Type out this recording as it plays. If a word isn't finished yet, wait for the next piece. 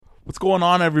What's going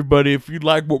on, everybody? If you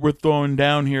like what we're throwing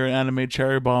down here at Anime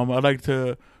Cherry Bomb, I'd like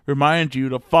to remind you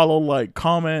to follow, like,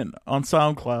 comment on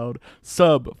SoundCloud,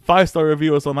 sub, 5-star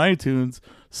review us on iTunes,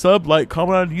 sub, like,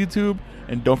 comment on YouTube,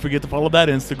 and don't forget to follow that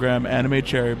Instagram, Anime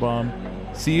Cherry Bomb.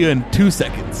 See you in 2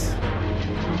 seconds.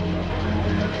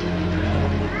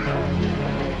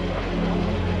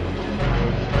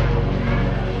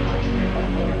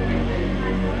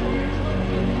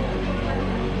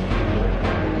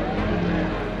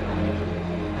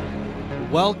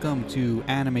 Welcome to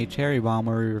Anime Cherry Bomb,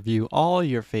 where we review all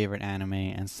your favorite anime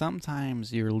and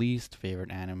sometimes your least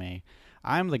favorite anime.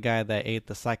 I'm the guy that ate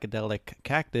the psychedelic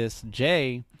cactus,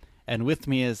 Jay, and with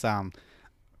me is Aaron.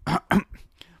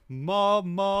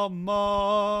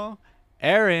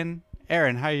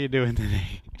 Aaron, how you doing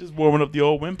today? Just warming up the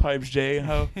old windpipes, Jay.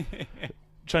 How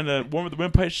trying to warm up the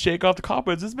windpipes, shake off the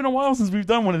cobwebs. It's been a while since we've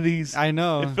done one of these. I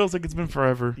know. It feels like it's been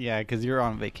forever. Yeah, because you're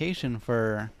on vacation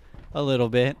for a little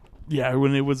bit. Yeah,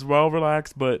 when it was well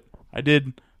relaxed, but I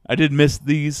did miss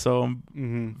these, so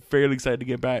I'm fairly excited to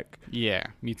get back. Yeah,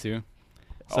 me too.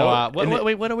 So,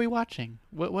 what are we watching?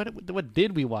 What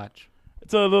did we watch?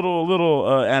 It's a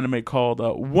little anime called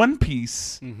One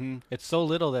Piece. Mm-hmm. It's so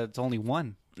little that it's only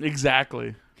one.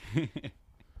 Exactly.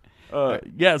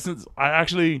 Yeah, since I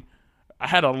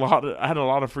had a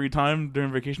lot of free time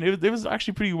during vacation. It was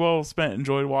actually pretty well spent.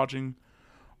 Enjoyed watching.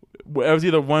 It was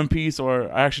either One Piece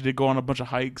or I actually did go on a bunch of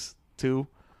hikes too.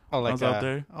 Oh, like I was out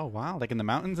there. Oh wow, like in the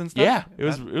mountains and stuff. Yeah, it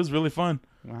was really fun.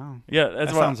 Wow. Yeah, that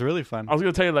sounds really fun. I was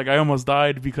gonna tell you, like, I almost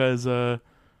died because the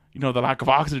lack of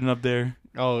oxygen up there.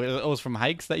 Oh, it was from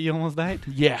hikes that you almost died?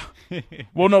 Yeah.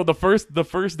 Well, no, the first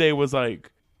day was like,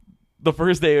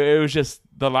 it was just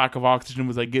the lack of oxygen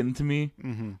was like getting to me.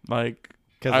 Mm-hmm. Like,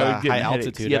 because high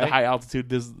altitude. Yeah, right? the high altitude.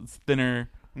 There's thinner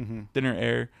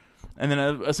air. And then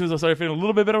as soon as I started feeling a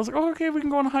little bit better, I was like, oh, okay, we can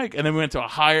go on a hike. And then we went to a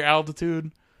higher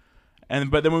altitude.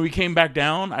 But then when we came back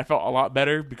down, I felt a lot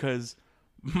better because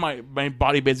my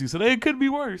body basically said, hey, it could be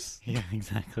worse. Yeah,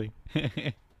 exactly.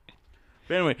 But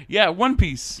anyway, yeah, One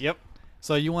Piece. Yep.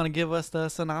 So you want to give us the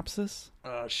synopsis?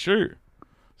 Sure.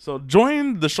 So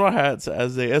join the Straw Hats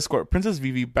as they escort Princess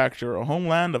Vivi back to her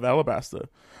homeland of Alabasta.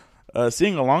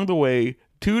 Seeing along the way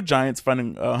 2 giants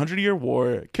fighting a 100-year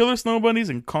war, killer snow bunnies,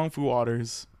 and kung fu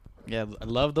otters. Yeah, I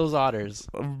love those otters.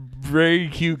 Very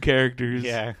cute characters.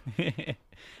 Yeah.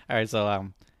 All right,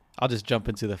 so I'll just jump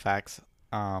into the facts.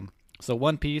 So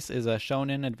One Piece is a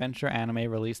shonen adventure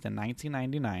anime released in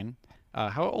 1999.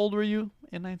 How old were you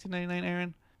in 1999,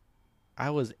 Aaron?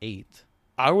 I was 8.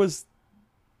 I was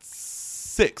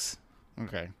 6.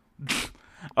 Okay.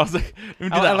 I was like, let me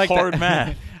do that hard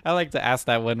math. I like to ask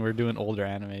that when we're doing older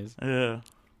animes. Yeah.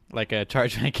 Like a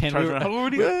Chargeman Ken.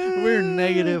 We're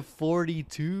negative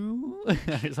 42 or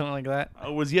something like that. I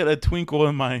was yet a twinkle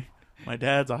in my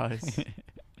dad's eyes.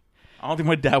 I don't think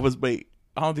my dad was born.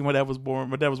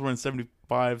 My dad was born in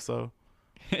 75, so.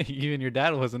 You and your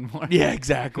dad wasn't born. Yeah,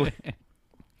 exactly.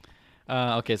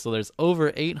 Okay, so there's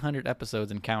over 800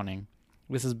 episodes and counting.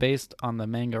 This is based on the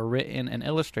manga written and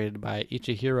illustrated by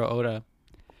Ichihiro Oda.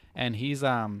 And he's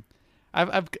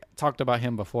I've talked about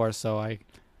him before, so I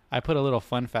put a little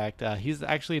fun fact. He's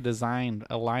actually designed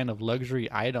a line of luxury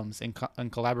items in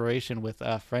collaboration with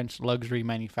French luxury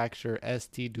manufacturer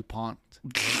St. Dupont.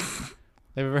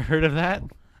 Have you ever heard of that?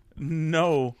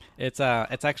 No. It's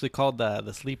actually called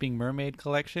the Sleeping Mermaid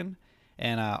Collection,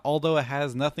 and although it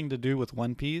has nothing to do with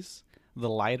One Piece, the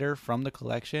lighter from the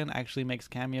collection actually makes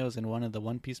cameos in one of the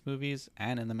One Piece movies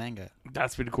and in the manga.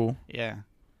 That's pretty cool. Yeah.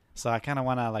 So I kind of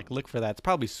want to look for that. It's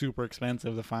probably super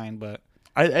expensive to find, but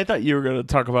I thought you were gonna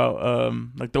talk about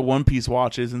like the One Piece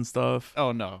watches and stuff.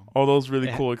 Oh no, all those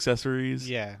really cool accessories.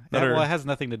 Yeah. Well, it has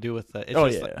nothing to do with it.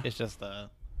 It's just a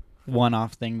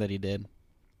one-off thing that he did.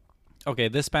 Okay,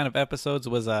 this span of episodes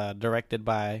was directed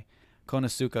by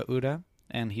Konosuke Uda,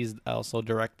 and he's also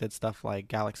directed stuff like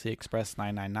Galaxy Express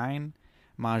 999,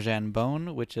 Majin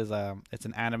Bone, which is it's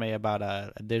an anime about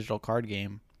a digital card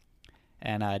game,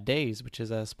 and Days, which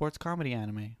is a sports comedy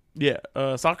anime. Yeah,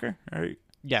 soccer, right?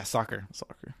 Yeah, soccer.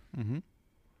 Mm-hmm.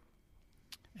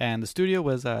 And the studio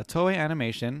was Toei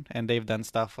Animation, and they've done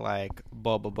stuff like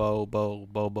Bobo,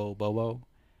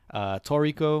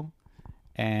 Toriko,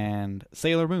 and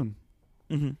Sailor Moon.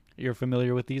 Mm-hmm. You're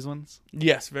familiar with these ones?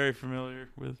 Yes, very familiar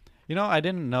with. You know, I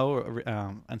didn't know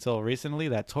until recently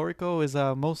that Toriko is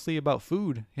mostly about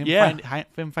food.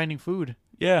 Him finding food.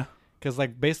 Yeah. Because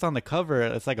based on the cover,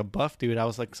 it's like a buff dude. I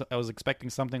was expecting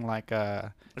something like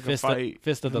Fist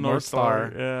of the North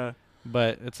Star. Yeah.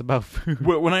 But it's about food.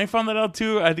 When I found that out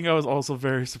too, I think I was also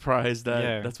very surprised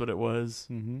that that's what it was.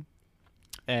 Mm-hmm.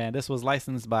 And this was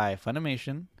licensed by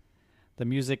Funimation. The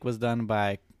music was done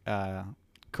by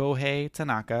Kohei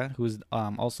Tanaka, who's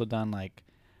also done like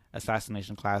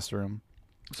Assassination Classroom.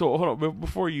 So hold on,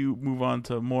 before you move on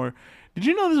to more, did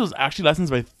you know this was actually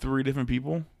licensed by 3 different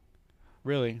people?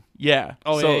 Really? Yeah.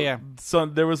 Oh, so, yeah. So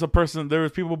there was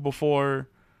people before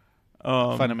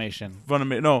Funimation.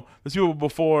 No, there's people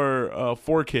before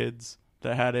 4Kids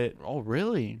that had it. Oh,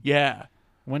 really? Yeah.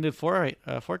 When did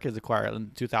 4Kids acquire it?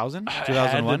 In 2000? Had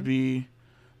 2001? to be.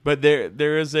 But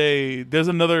there's a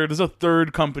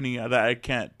third company that I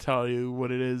can't tell you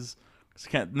what it is. 'Cause I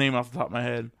can't name it off the top of my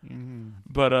head. Mm-hmm.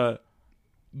 But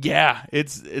yeah,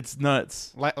 it's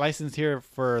nuts. Licensed here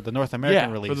for the North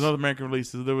American release. For the North American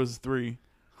releases, there was 3.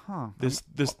 Huh. There's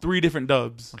 3 different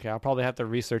dubs. Okay, I'll probably have to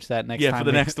research that next Yeah, time. for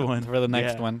the next one. For the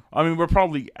next Yeah. one. I mean, we're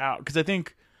probably out because I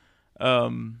think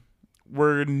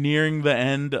we're nearing the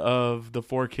end of the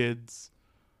 4Kids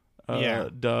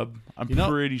dub. I'm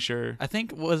pretty sure. I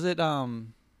think was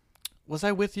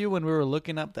I with you when we were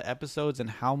looking up the episodes and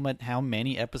how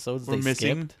many episodes We're they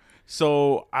missing. skipped?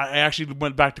 So I actually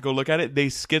went back to go look at it. They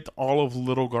skipped all of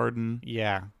Little Garden,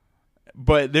 Yeah.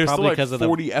 but there's Probably still because like of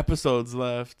 40 episodes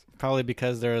left. Probably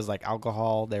because there was like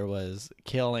alcohol, there was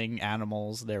killing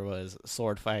animals, there was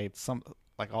sword fights, some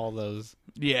like all those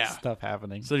stuff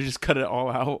happening. So they just cut it all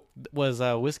out. Was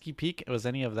Whiskey Peak? Was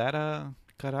any of that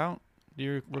cut out? Do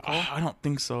you recall? I don't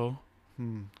think so.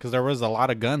 Because there was a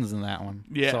lot of guns in that one.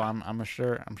 Yeah. So I'm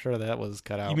sure that was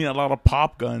cut out. You mean a lot of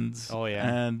pop guns? Oh,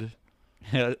 yeah. And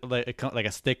like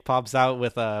a stick pops out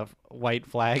with a white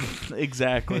flag.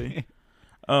 exactly.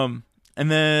 And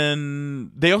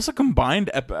then they also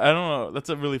combined. I don't know. That's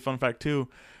a really fun fact too.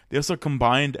 They also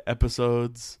combined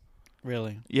episodes.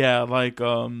 Really? Yeah, like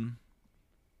I'm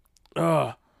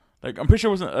pretty sure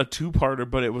it wasn't a 2-parter,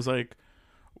 but it was like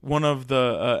one of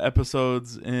the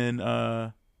episodes in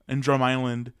Drum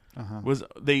Island was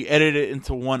they edited it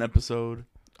into one episode.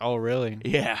 Oh, really?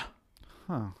 Yeah.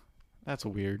 Huh. That's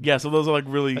weird. Yeah, so those are like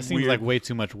really That seems weird. like way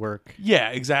too much work. Yeah,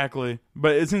 exactly.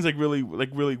 But it seems like really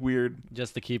weird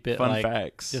Just to keep it fun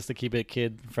facts. Just to keep it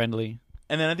kid friendly.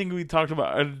 And then I think we talked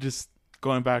about just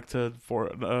going back to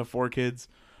 4Kids.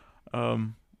 I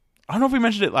don't know if we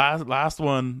mentioned it last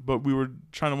one, but we were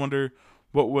trying to wonder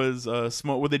what was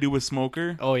what they do with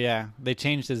Smoker. Oh yeah, they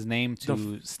changed his name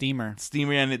to Steamer.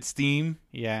 Steamer, and it's Steam.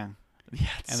 Yeah. Yeah,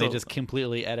 and they just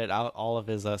completely edit out all of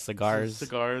his cigars.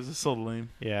 Cigars is so lame.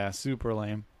 Yeah, super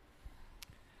lame.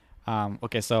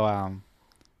 Okay, so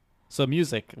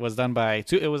music was done by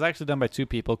two. It was actually done by 2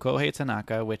 people. Kohei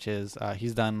Tanaka, which is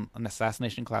he's done an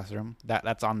Assassination Classroom.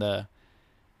 That's on the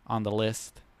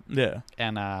list. Yeah.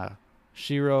 And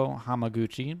Shiro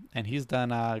Hamaguchi, and he's done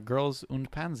Girls und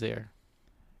Panzer.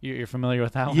 You're familiar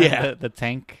with that one? Yeah. The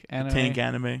tank anime. Tank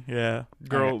anime. Yeah.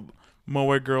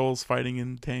 Moe girls fighting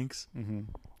in tanks. Mm-hmm.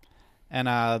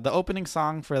 And the opening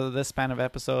song for this span of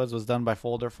episodes was done by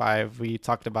Folder 5. We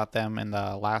talked about them in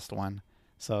the last one,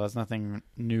 so there's nothing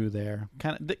new there.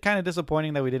 Kind of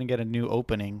disappointing that we didn't get a new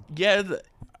opening. Yeah,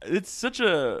 it's such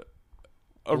a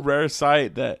rare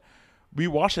sight that we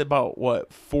watched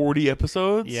about 40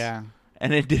 episodes. Yeah,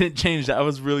 and it didn't change. I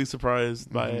was really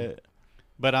surprised by it.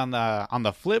 But on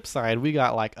the flip side, we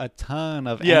got like a ton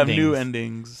of endings. New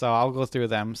endings. So I'll go through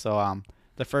them. So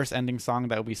the first ending song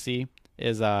that we see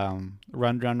is Run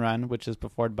Run Run, which is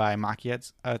performed by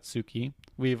Maki Atsuki.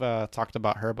 We've talked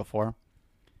about her before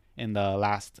in the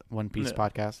last One Piece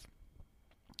podcast.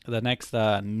 The next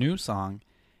new song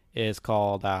is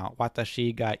called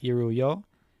Watashi ga Iru yo,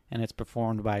 and it's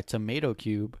performed by Tomato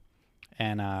Cube.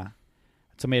 And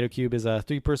Tomato Cube is a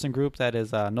 3-person group that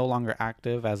is no longer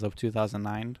active as of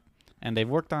 2009. And they've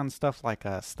worked on stuff like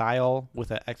Style with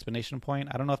an exclamation point.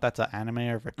 I don't know if that's an anime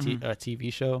or a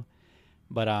TV show.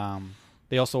 But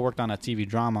they also worked on a TV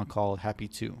drama called Happy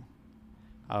 2.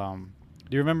 Do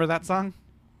you remember that song?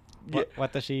 Yeah.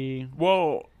 Watashi...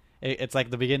 Whoa. It's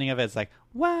like the beginning of it. It's like...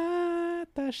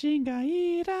 Watashi ga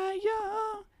ira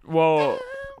yo. Well,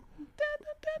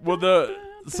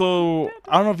 so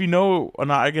I don't know if you know or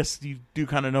not. I guess you do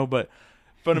kind of know, but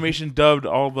Funimation dubbed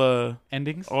all the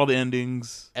endings.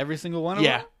 Every single one of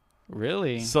them?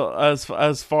 Really? So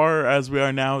as far as we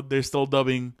are now, they're still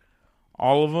dubbing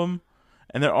all of them,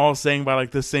 and they're all sang by like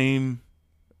the same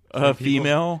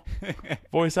female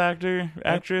voice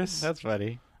actress. That's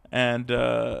funny. And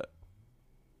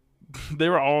they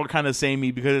were all kind of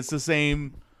samey because it's the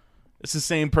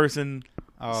same person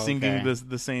singing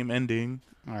the same ending.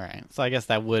 All right. So I guess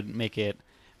that would make it.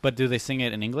 But do they sing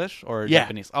it in English or Yeah.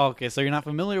 Japanese? Oh, okay. So you're not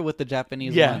familiar with the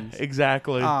Japanese Yeah, ones.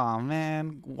 exactly. Oh,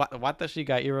 man. Watashi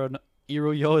ga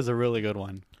Iru yo is a really good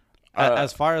one.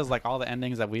 As far as like all the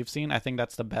endings that we've seen, I think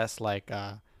that's the best like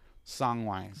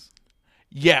song-wise.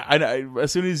 Yeah, I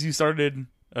as soon as you started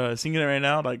singing it right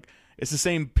now. Like it's the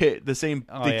same they keep the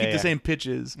same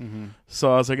pitches. Mm-hmm.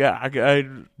 So I was like, yeah, I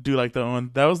do like that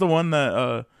one. That was the one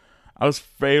that I was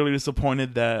fairly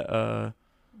disappointed that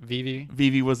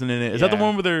Vivi wasn't in it. Is that the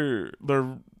one where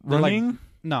they're running?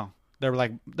 No, they're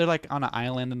like on an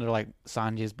island and they're like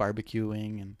Sanji's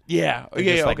barbecuing and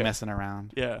just messing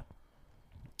around. Yeah.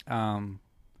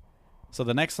 So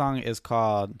the next song is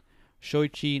called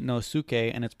Shoichi no Suke,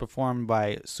 and it's performed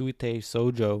by Suite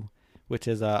Sojo, which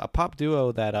is a pop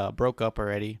duo that broke up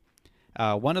already.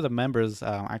 One of the members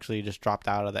actually just dropped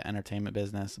out of the entertainment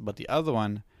business, but the other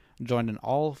one joined an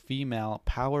all-female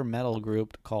power metal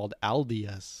group called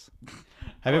Aldius.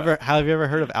 Have you ever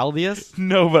heard of Aldius?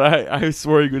 No, but I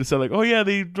swore you were going to say like, oh yeah,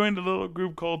 they joined a little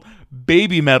group called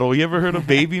Baby Metal. You ever heard of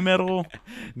Baby Metal?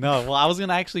 No. Well, I was going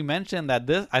to actually mention that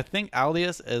I think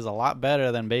Aldius is a lot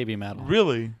better than Baby Metal.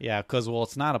 Really? Yeah, because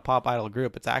it's not a pop idol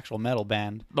group; it's an actual metal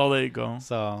band. Oh, there you go.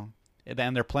 So,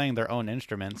 and they're playing their own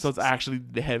instruments. So it's actually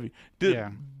heavy.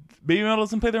 Baby Metal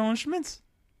doesn't play their own instruments?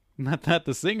 Not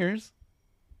the singers.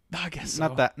 I guess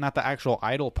so. Not the actual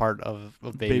idol part of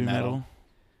Baby Metal.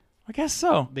 I guess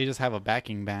so. They just have a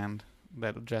backing band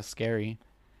that dress scary.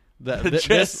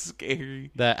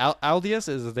 Scary. The Aldius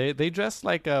is they dress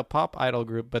like a pop idol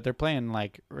group, but they're playing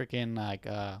like freaking like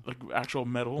actual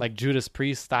metal, like Judas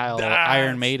Priest style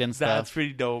Iron Maiden stuff. That's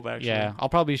pretty dope, actually. Yeah, I'll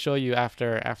probably show you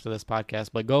after this podcast,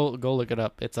 but go look it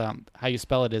up. It's how you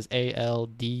spell it is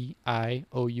Aldious.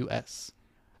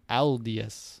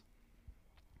 Aldius.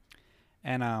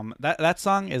 And that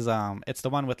song is it's the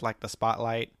one with like the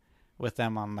spotlight with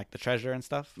them on like the treasure and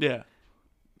stuff. Yeah.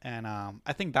 And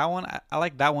I think that one I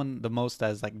like that one the most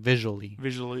as like visually.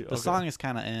 The song is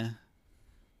kind of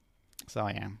So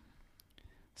yeah.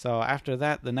 So after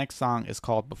that, the next song is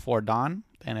called Before Dawn,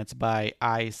 and it's by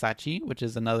Ai Sachi, which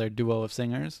is another duo of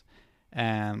singers.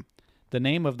 And the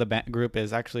name of the group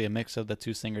is actually a mix of the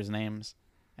two singers' names.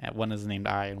 One is named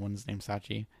Ai and one is named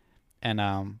Sachi.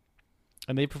 And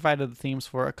they provided the themes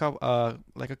for a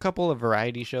couple of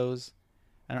variety shows.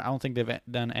 I don't think they've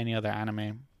done any other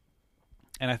anime.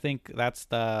 And I think is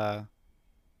that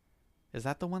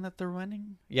the one that they're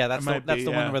running? Yeah, that's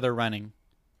the one where they're running.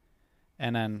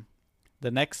 And then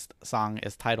the next song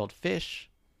is titled Fish,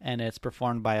 and it's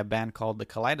performed by a band called The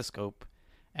Kaleidoscope.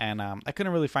 And I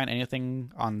couldn't really find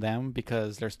anything on them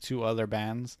because there's two other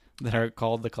bands that are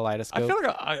called The Kaleidoscope. I feel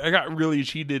like I got really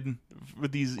cheated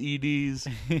with these EDs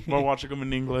while watching them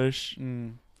in English.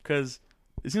 Because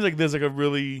it seems like there's like a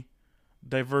really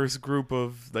diverse group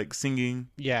of like singing.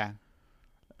 Yeah.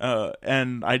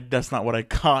 And that's not what I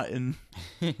caught in.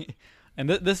 And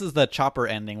this is the Chopper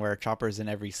ending where Chopper's in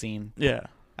every scene. Yeah.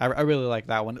 I really like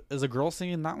that one. Is a girl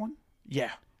singing that one?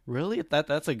 Yeah. Really?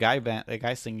 That's a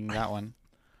guy singing that one.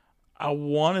 I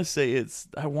want to say it's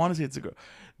a girl.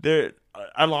 There,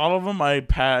 a lot of them I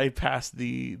passed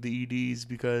the EDs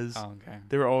because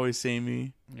they were always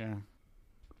samey. Yeah.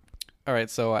 All right.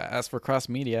 So as for cross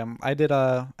media, I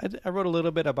wrote a little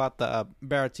bit about the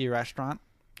Barati restaurant.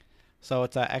 So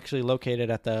it's actually located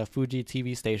at the Fuji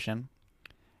TV station,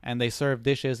 and they serve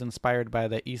dishes inspired by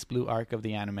the East Blue arc of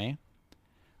the anime.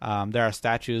 There are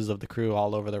statues of the crew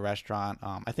all over the restaurant.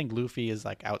 I think Luffy is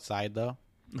like outside though.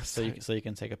 So you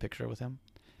can take a picture with him.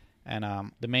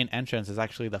 And the main entrance is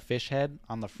actually the fish head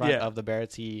on the front of the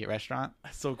Barati restaurant.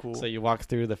 That's so cool. So you walk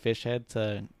through the fish head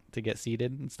to get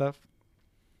seated and stuff.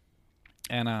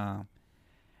 And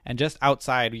just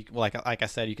outside, like I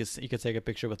said, you could take a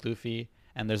picture with Luffy.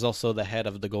 And there's also the head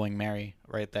of the Going Merry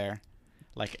right there.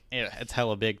 Like it's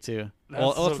hella big too.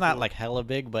 It's not like hella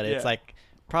big, but it's like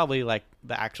probably like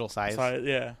the actual size.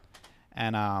 Yeah.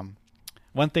 And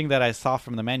one thing that I saw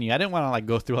from the menu, I didn't want to like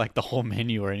go through like the whole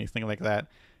menu or anything like that,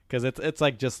 because it's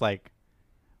like just like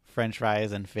French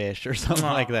fries and fish or something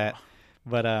like that.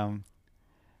 But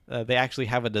they actually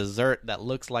have a dessert that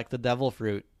looks like the devil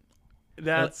fruit.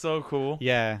 That's so cool.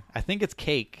 Yeah, I think it's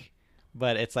cake,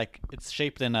 but it's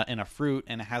shaped in a fruit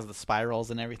and it has the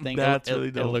spirals and everything. That's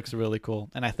really dope. It looks really cool,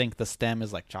 and I think the stem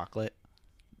is like chocolate.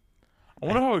 I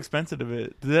wonder how expensive it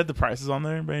is. Do they have the prices on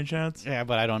there by any chance? Yeah,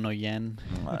 but I don't know yen.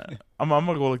 I'm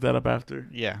gonna go look that up after.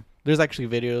 Yeah, there's actually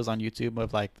videos on YouTube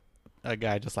of like a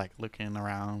guy just like looking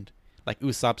around, like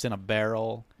Usopp's in a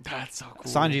barrel. That's so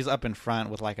cool. Sanji's up in front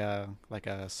with like a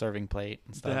serving plate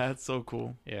and stuff. That's so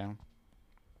cool. Yeah.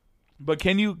 But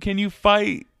can you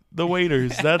fight the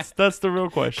waiters? That's the real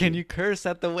question. Can you curse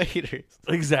at the waiters?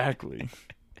 Exactly.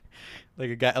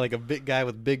 Like a big guy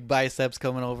with big biceps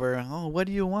coming over. Oh, what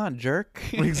do you want, jerk?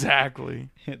 Exactly.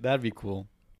 That'd be cool.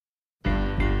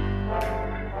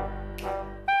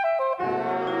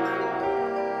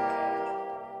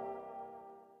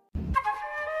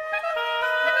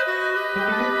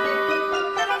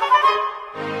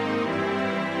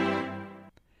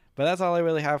 But that's all I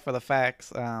really have for the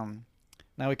facts. Now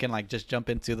we can like just jump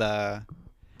into the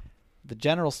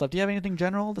general stuff. Do you have anything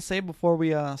general to say before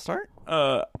we start?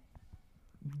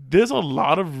 There's a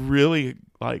lot of really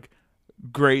like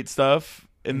great stuff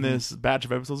in Mhm. this batch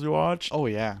of episodes we watched. Oh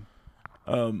yeah.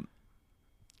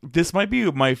 This might be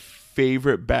my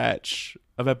favorite batch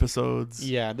of episodes.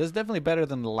 Yeah, this is definitely better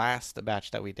than the last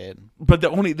batch that we did. But the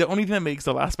only thing that makes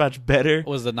the last batch better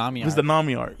Was the Nami was arc. the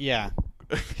Nami art. Yeah.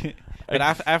 But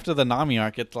after the Nami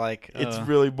arc, it's like It's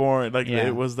really boring. Like yeah.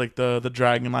 it was like the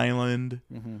Dragon Island.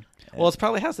 Mhm. Well, it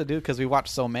probably has to do because we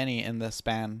watched so many in the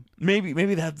span.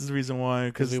 Maybe that's the reason why.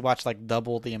 Because we watched like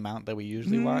double the amount that we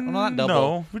usually watch. Well, not double.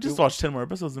 No, we just watched 10 more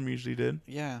episodes than we usually did.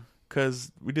 Yeah,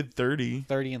 Because we did 30.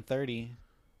 30 and 30.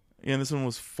 Yeah, and this one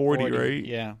was 40, right?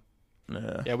 Yeah.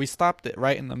 Yeah. Yeah, we stopped it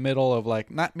right in the middle of like,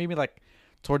 not maybe like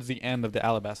towards the end of the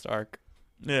Alabasta arc.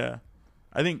 Yeah.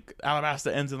 I think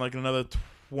Alabasta ends in like another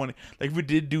 20. Like if we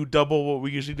did do double what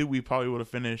we usually do, we probably would have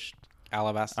finished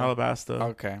Alabasta. Alabasta.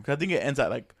 Okay. 'Cause I think it ends at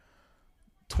like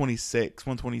 26,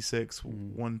 126,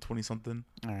 Mm. 120 something.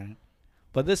 All right.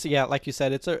 But this, yeah, like you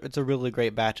said, it's a really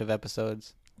great batch of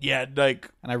episodes, Yeah, like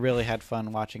and I really had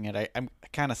fun watching it. It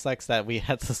kind of sucks that we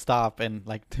had to stop and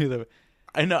like do the.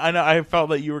 I know. I felt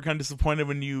that you were kind of disappointed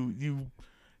when you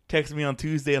texted me on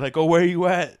Tuesday, like, "Oh, where are you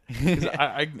at?" 'Cause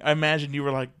I imagine you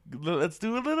were like, "Let's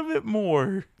do a little bit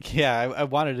more." Yeah, I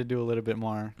wanted to do a little bit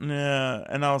more. Yeah,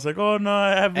 and I was like, "Oh no,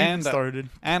 I haven't even And, started."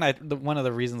 And one of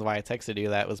the reasons why I texted you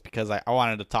that was because I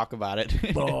wanted to talk about it.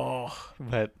 Oh,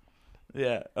 But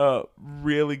yeah.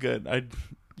 Really good.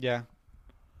 yeah,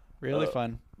 really Uh,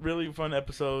 fun. Really fun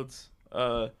episodes.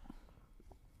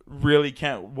 Really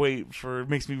can't wait for.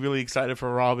 Makes me really excited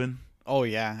for Robin. Oh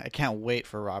yeah, I can't wait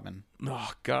for Robin.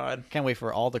 Oh God, Can't wait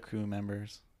for all the crew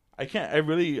members. I can't. I'm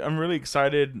really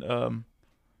excited.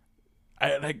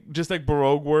 I like just like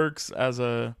Baroque works as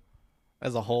a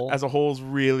whole. whole is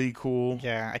really cool.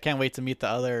 Yeah, I can't wait to meet the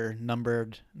other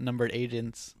numbered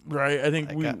agents. Right. I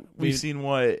think Like, we've seen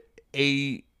what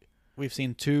 8. We've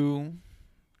seen 2.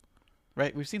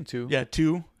 Right, we've seen 2. Yeah,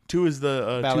 2. 2 is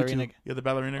the Ballerina. Yeah, the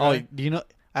ballerina Oh, guy. do you know?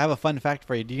 I have a fun fact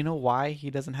for you. Do you know why he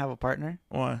doesn't have a partner?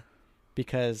 Why?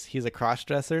 Because he's a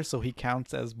cross-dresser, so he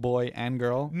counts as boy and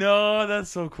girl. No, that's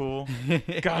so cool.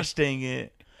 Gosh dang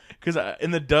it. Because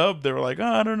in the dub, they were like, "Oh,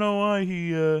 I don't know why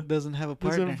he Doesn't have a doesn't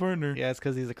partner. have a partner." Yeah, it's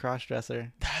because he's a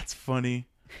cross-dresser. That's funny.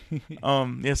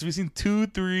 Yeah, so we've seen 2,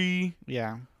 3.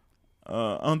 Yeah.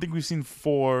 I don't think we've seen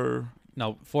 4.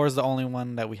 No, 4 is the only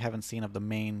one that we haven't seen of the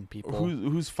main people.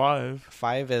 Who's 5?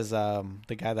 5 is the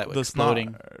guy that was The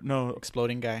exploding. No.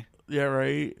 Exploding guy. Yeah,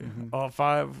 right. Mhm.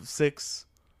 5, 6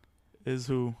 is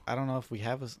who? I don't know if we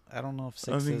have I don't know if 6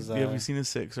 I think, is. yeah, we've seen a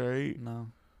 6, right?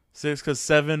 No. 6 because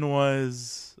 7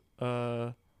 was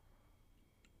Mr.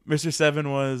 7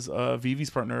 was Vivi's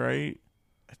partner, right?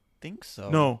 Think so.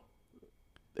 No,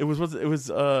 it was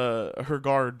her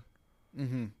guard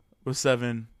Mm-hmm. was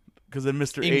 7 because then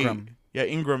Mr. Ingram. 8, yeah,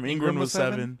 Ingram Ingram was was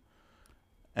 7, 7?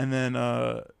 and then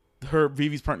her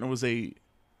Vivi's partner was 8,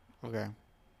 Okay.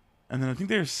 and then I think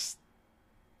there's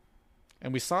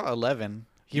And we saw 11.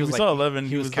 we saw 11.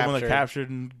 He was was the one that captured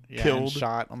and Yeah, killed. and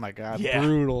shot. Oh my god. Yeah.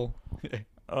 Brutal.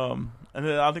 And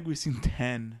then I think we've seen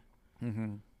 10.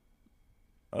 Mm-hmm.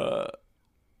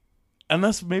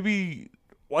 Unless maybe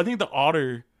I think the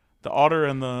otter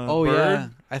and the Oh bird. yeah.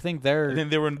 I think they're. I think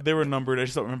they were numbered. I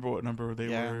just don't remember what number they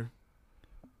Yeah. were.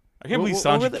 I can't believe What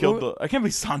Sanji were they- killed what I can't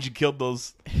believe Sanji killed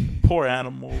those poor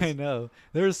animals. I know.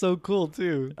 They were so cool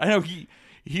too. I know he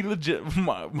legit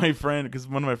my friend, because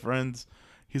one of my friends,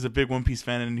 he's a big One Piece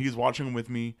fan, and he's watching them with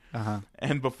me. Uh-huh.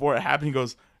 And before it happened,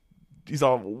 he's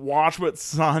all, watch what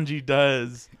Sanji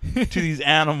does to these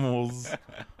animals.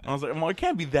 I was like, well, it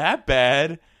can't be that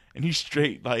bad. And he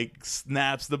straight like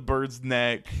snaps the bird's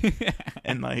neck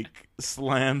and like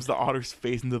slams the otter's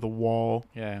face into the wall.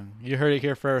 Yeah. You heard it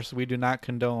here first. We do not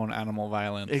condone animal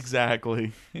violence.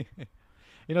 Exactly.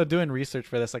 You know, doing research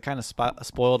for this, I kind of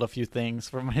spoiled a few things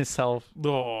for myself.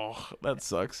 Oh, that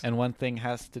sucks. And one thing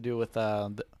has to do with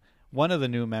one of the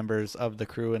new members of the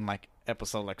crew in like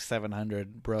episode like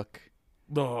 700, Brooke.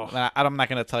 Oh, I'm not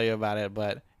going to tell you about it,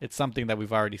 but it's something that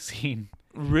we've already seen.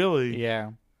 really?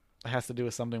 Yeah. It has to do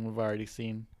with something we've already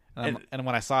seen. And And-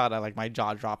 when I saw it, my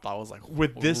jaw dropped. I was like,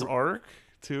 With this arc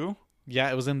too? yeah,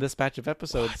 it was in this batch of What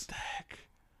episodes. the heck?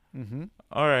 Mm-hmm.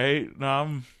 All right, now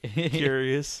I'm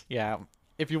curious. Yeah.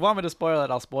 If you want me to spoil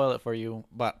it, I'll spoil it for you,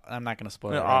 but I'm not going to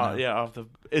spoil it right now. Yeah,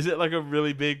 is it like a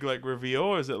really big like reveal,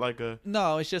 or is it like a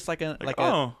No, it's just like a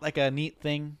neat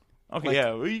thing. okay? Like-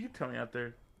 Yeah, well, you can tell me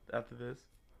after this.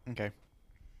 Okay.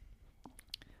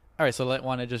 All right, so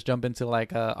want to just jump into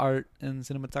like art and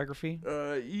cinematography?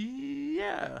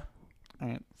 Yeah. All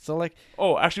right. So like,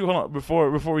 Oh, actually, hold on.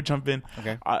 Before we jump in,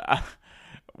 okay.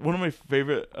 one of my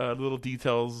favorite little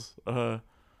details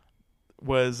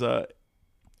was I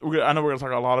know we're gonna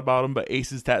talk a lot about him, but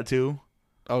Ace's tattoo.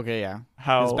 Okay, yeah.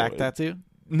 How His back tattoo?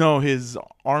 No, his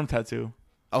arm tattoo.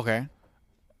 Okay.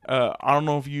 I don't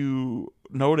know if you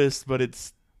noticed, but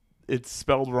it's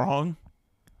spelled wrong.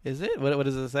 Is it? What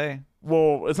does it say?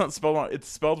 Well, it's not spelled wrong. It's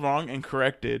spelled wrong and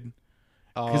corrected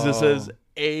because it says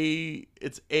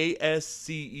it's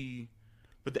ASCE,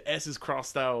 but the S is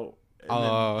crossed out. And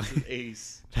then it says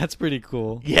Ace. That's pretty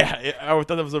cool. Yeah, I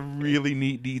thought that was a really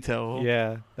neat detail.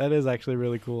 Yeah, that is actually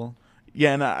really cool.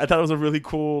 Yeah, and I thought it was a really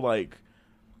cool like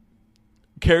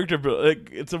character build. Like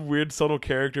it's a weird subtle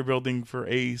character building for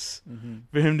Ace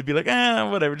for him to be like,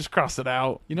 whatever, just cross it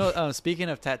out. You know, speaking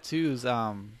of tattoos,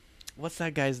 what's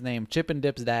that guy's name? Chip and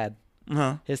Dip's dad.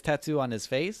 His tattoo on his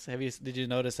face. Did you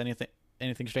notice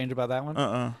anything strange about that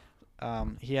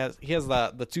one? He has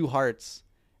the two hearts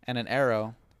and an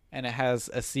arrow, and it has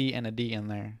a C and a D in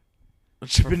there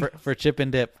for Chip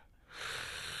and Dip.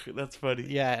 That's funny.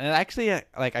 Yeah, and actually,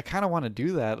 like, I kind of want to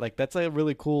do that. Like, that's a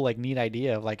really cool, like, neat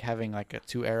idea of like having like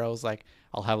two arrows. Like,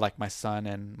 I'll have like my son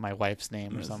and my wife's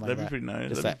name or something like that. That'd be pretty nice.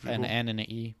 Just That'd be an cool. N and an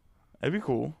E. That'd be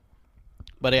cool.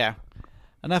 But yeah,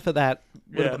 enough of that.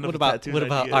 What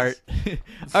about art?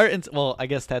 Art and well, I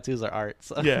guess tattoos are art.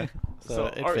 So. Yeah, so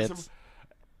it fits.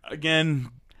 Again,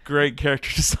 great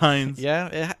character designs. Yeah,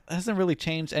 it hasn't really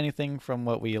changed anything from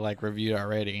what we like reviewed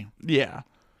already. Yeah,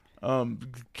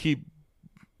 keep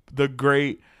the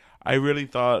great. I really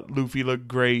thought Luffy looked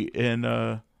great in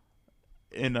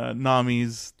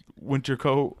Nami's winter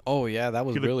coat. Oh yeah, that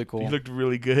was really cool. He looked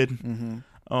really good.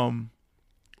 Mm-hmm.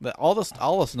 All the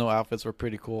snow outfits were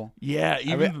pretty cool. Yeah,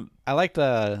 I liked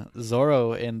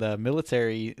Zoro in the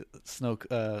military snow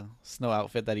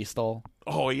outfit that he stole.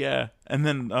 Oh yeah, and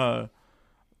then the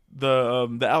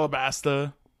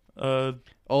Alabasta.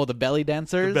 The belly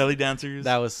dancers. The belly dancers.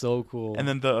 That was so cool. And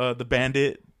then the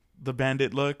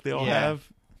bandit look they all have,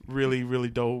 really really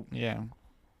dope. Yeah.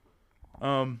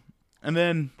 And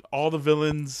then all the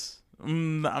villains.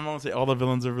 I'm not gonna say all the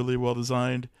villains are really well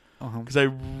designed. Because I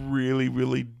really,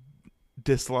 really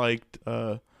disliked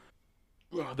the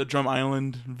Drum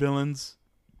Island villains.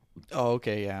 Oh,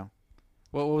 okay, yeah.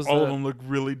 What was all of them look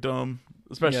really dumb,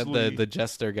 especially the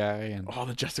jester guy and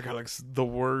the jester guy looks the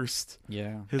worst.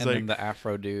 Yeah, his then the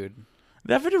Afro dude.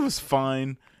 The Afro dude was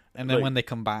fine, and then when they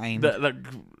combined,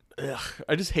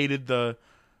 I just hated the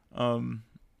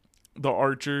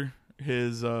archer.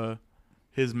 His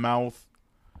mouth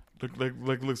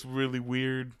looks really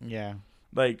weird. Yeah.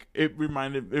 Like it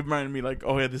reminded me like,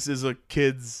 oh yeah, this is a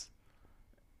kid's,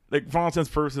 like for all intents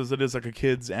and purposes it is like a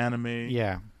kid's anime.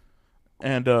 Yeah.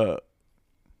 And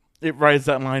it rides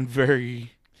that line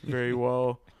very, very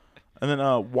well. And then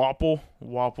Wapple,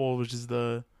 which is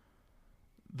the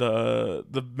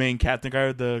main captain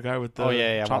guy, the guy with the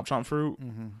chomp fruit.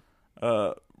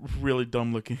 Mm-hmm. Really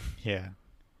dumb looking. Yeah.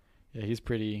 Yeah, he's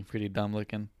pretty dumb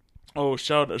looking. Oh,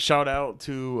 shout out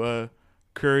to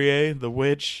Courier, the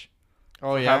witch.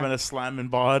 Oh yeah, having a slamming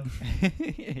bod.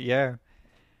 Yeah,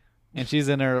 and she's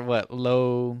in her what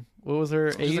was her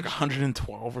age? She's like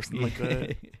 112 or something like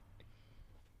that.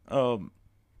 All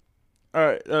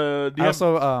right. I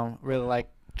also really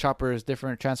like Chopper's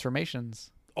different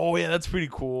transformations. Oh yeah, that's pretty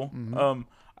cool. Mm-hmm.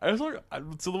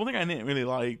 So the one thing I didn't really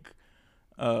like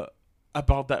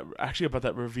about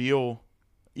that reveal,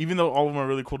 even though all of them are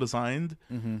really cool designed.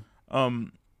 Mm-hmm.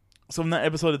 So in that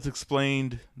episode, it's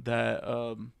explained that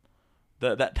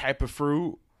that type of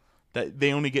fruit that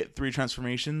they only get 3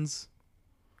 transformations.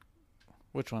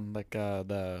 Which one? Like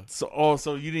the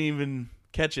so you didn't even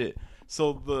catch it.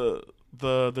 So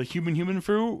the human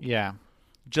fruit. Yeah.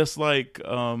 Just like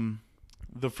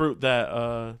the fruit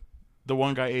that the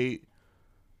one guy ate,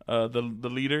 the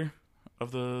leader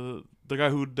of the guy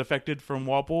who defected from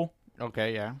Wapple.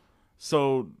 Okay, yeah.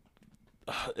 So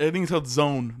I think it's called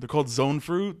zone. They're called zone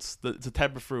fruits. It's a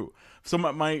type of fruit. So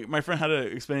my friend had to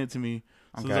explain it to me.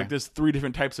 So there's 3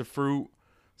 different types of fruit.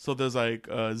 So there's like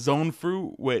zone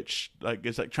fruit, which like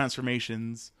it's like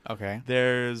transformations. Okay.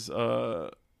 There's I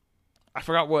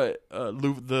forgot what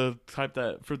the type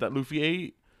that fruit that Luffy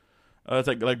ate. It's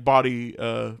like body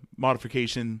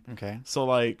modification. Okay. So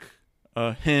like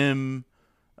him,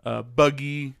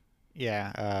 Buggy.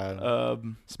 Yeah.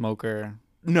 Smoker.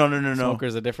 No.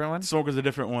 Smoker's a different one? Smoker's a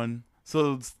different one.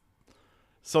 So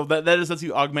that just lets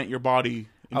you augment your body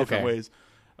in different ways.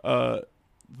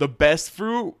 The best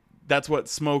fruit, that's what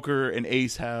Smoker and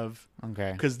Ace have.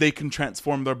 Okay. Because they can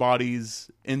transform their bodies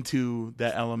into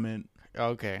that element.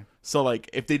 Okay. So like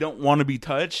if they don't want to be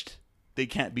touched, they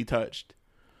can't be touched.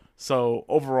 So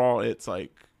overall, it's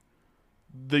like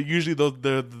usually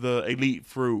the elite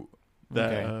fruit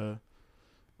that.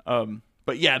 Okay.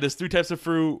 But yeah, there's 3 types of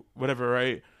fruit, whatever,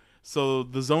 right? So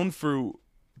the zone fruit,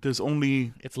 there's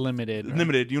only It's limited. Right?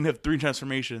 limited. You only have 3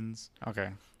 transformations. Okay.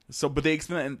 So, but they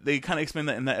kind of explain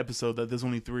that in that episode that there's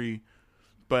only 3.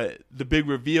 But the big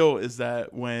reveal is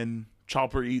that when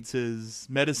Chopper eats his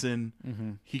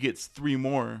medicine, he gets 3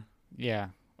 more, Yeah.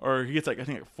 or he gets like I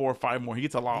think like 4 or 5 more. He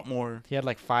gets a lot more. He had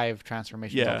like 5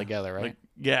 transformations altogether, right? Like,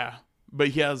 yeah, but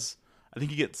he has. I think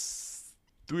he gets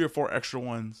 3 or 4 extra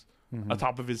ones on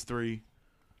top of his 3.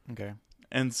 Okay.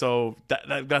 And so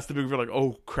that's the big reveal. Like,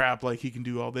 oh crap! Like he can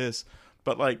do all this,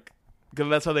 but like, 'cause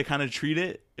that's how they kind of treat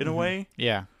it in a way.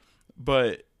 Yeah.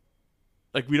 But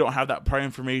like we don't have that prior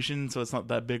information, so it's not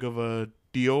that big of a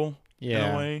deal in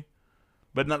a way.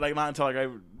 But not until like I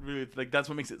really like that's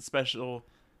what makes it special.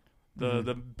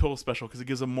 The pill special because it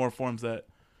gives them more forms that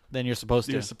Then you're supposed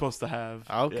to have.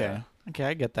 Okay. Yeah. Okay,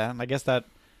 I get that. I guess that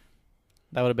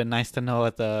would have been nice to know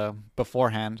at the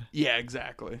beforehand. Yeah,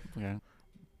 exactly. Yeah.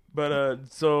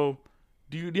 But so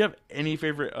do you have any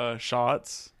favorite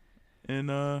shots in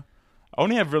I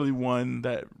only have really one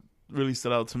that really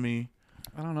stood out to me.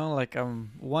 I don't know, like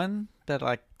one that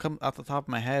like come off the top of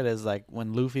my head is like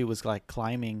when Luffy was like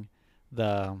climbing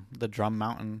the drum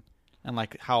mountain and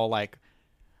like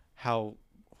how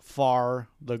far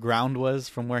the ground was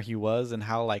from where he was and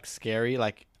how like scary,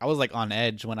 like I was like on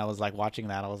edge when I was like watching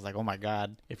that. I was like, oh my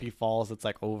god, if he falls it's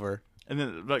like over. And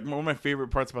then like one of my favorite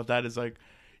parts about that is like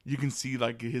you can see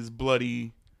like his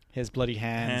bloody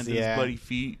hands and his bloody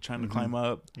feet trying to climb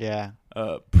up. Yeah.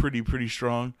 Pretty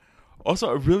strong. Also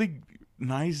a really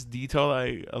nice detail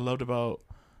I loved about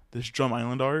this Drum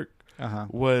Island arc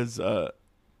was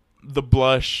the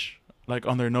blush like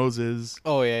on their noses.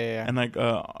 Oh yeah. And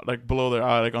like below their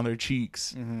eye, like on their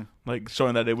cheeks, like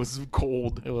showing that it was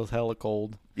cold. It was hella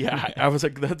cold. Yeah, I was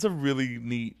like, that's a really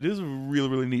neat. This is a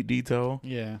really neat detail.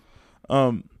 Yeah.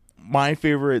 My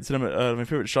favorite my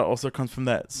favorite shot also comes from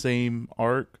that same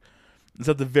arc. It's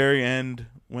at the very end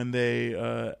when they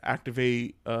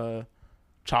activate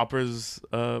Chopper's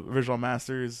Visual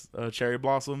Master's Cherry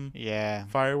Blossom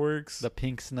fireworks. The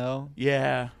pink snow.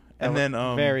 Yeah. And then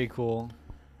very cool.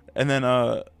 And then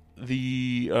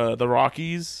the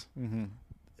Rockies,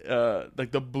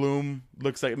 like the bloom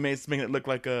looks like it's making it look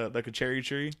like a cherry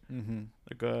tree,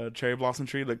 like a cherry blossom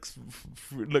tree.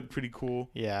 Look pretty cool.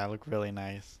 Yeah, it looked really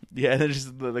nice. Yeah, and then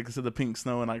just like I said, the pink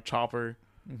snow and like Chopper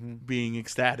being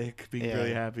ecstatic, being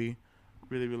really happy,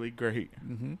 really great.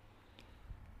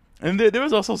 And there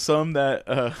was also some that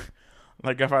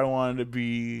like if I wanted to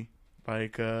be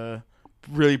like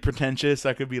really pretentious,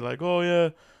 I could be like, oh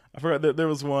yeah. I forgot that there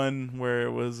was one where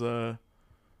it was the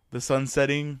sun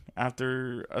setting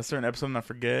after a certain episode, and I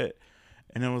forget.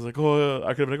 And it was like, oh,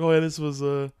 I could have been like, oh yeah, this was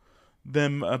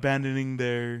them abandoning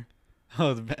their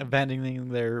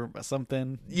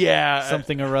something. Yeah,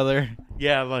 something or other.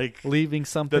 Yeah, like leaving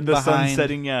something the behind. sun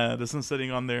setting. Yeah, the sun setting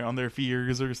on their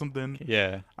fears or something.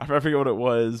 Yeah, I forget what it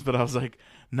was, but I was like,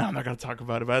 no, I'm not gonna talk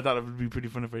about it. But I thought it would be pretty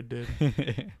fun if I did.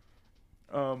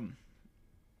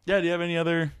 Yeah. Do you have any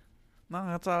other? No,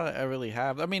 that's all I really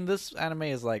have. I mean, this anime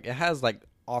is like it has like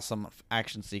awesome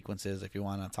action sequences. If you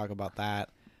want to talk about that.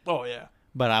 Oh yeah.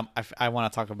 But I want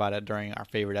to talk about it during our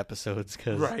favorite episodes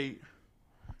because right.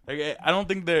 Like, I don't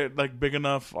think they're like big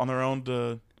enough on their own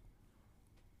to.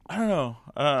 I don't know.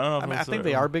 I mean, I think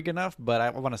they are big enough, but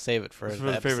I want to save it for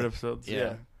the favorite episodes.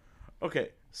 Yeah. Okay,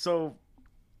 so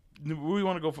we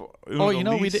want to go for.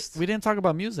 We didn't talk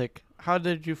about music. How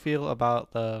did you feel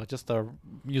about the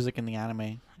music in the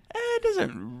anime? It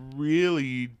doesn't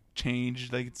really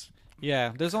change. Like it's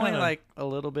there's only like a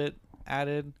little bit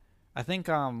added. I think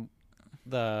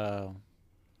the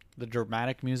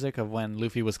dramatic music of when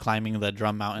Luffy was climbing the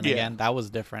drum mountain again, that was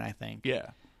different, I think. Yeah.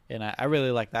 And I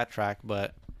really like that track,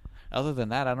 but other than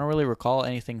that, I don't really recall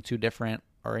anything too different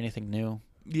or anything new.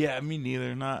 Yeah, me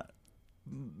neither. Not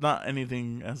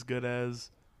anything as good as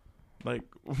like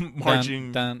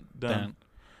marching dun.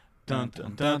 Dun,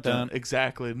 dun, dun, dun.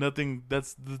 Exactly. Nothing.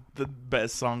 That's the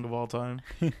best song of all time.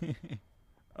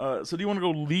 So do you want to go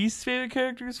least favorite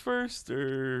characters first,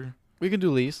 or we can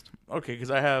do least? Okay,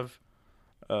 because I have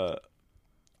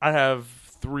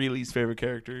 3 least favorite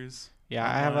characters. Yeah,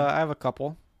 I have a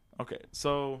couple. Okay,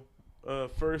 so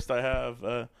first I have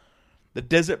the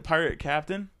Desert Pirate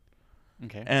Captain.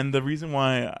 Okay. And the reason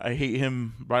why I hate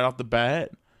him right off the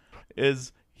bat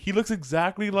is he looks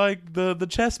exactly like the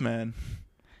chess man.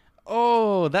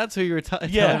 Oh, that's who you were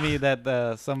telling me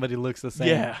that somebody looks the same.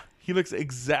 Yeah, he looks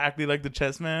exactly like the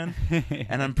chess man,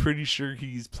 and I'm pretty sure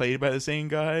he's played by the same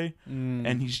guy,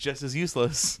 and he's just as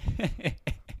useless.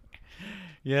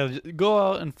 Yeah, go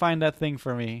out and find that thing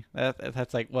for me.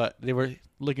 That's like what they were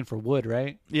looking for wood,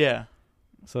 right? Yeah,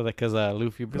 So that because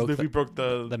Luffy because Luffy broke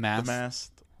the mast. The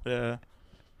mast. Yeah.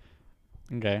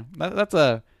 Okay, that's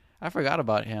a. I forgot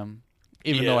about him,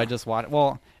 even though Yeah. I just watched.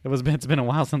 Well, it's been a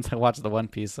while since I watched the One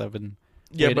Piece. I've been.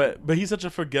 Yeah, waiting. but he's such a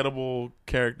forgettable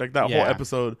character. Like that whole Yeah.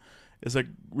 episode is like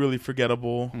really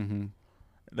forgettable. Mm-hmm.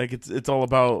 Like it's all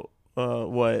about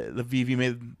what the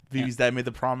Vivi's dad made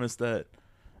the promise that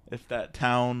if that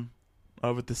town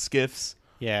with the skiffs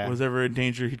Yeah. was ever in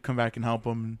danger, he'd come back and help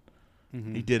him.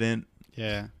 Mm-hmm. He didn't.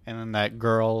 Yeah, and then that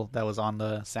girl that was on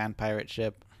the sand pirate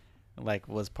ship, like,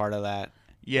 was part of that.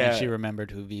 Yeah, and she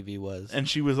remembered who Vivi was, and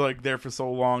she was like there for so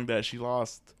long that she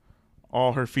lost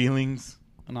all her feelings.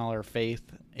 and all her faith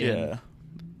in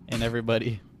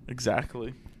everybody.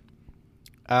 Exactly.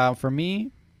 For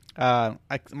me,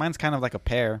 mine's kind of like a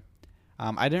pair.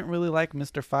 I didn't really like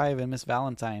Mr. Five and Miss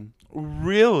Valentine.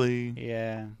 Really?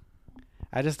 Yeah,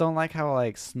 I just don't like how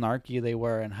like snarky they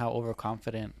were and how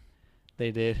overconfident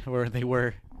they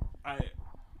were.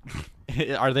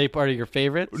 Are they part of your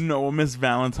favorites? No, Miss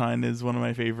Valentine is one of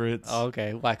my favorites. Oh,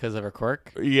 okay. Why? Because of her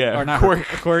quirk? Yeah, Or not quirk.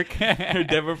 her quirk. Her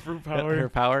Devil Fruit power. Her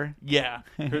power? Yeah,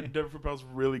 her Devil Fruit power is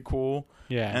really cool.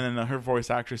 Yeah. And then her voice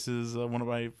actress is one of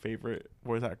my favorite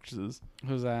voice actresses.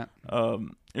 Who's that?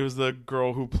 It was the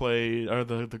girl who played, or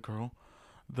the girl,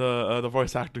 the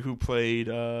voice actor who played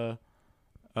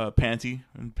Panty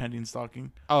in Panty and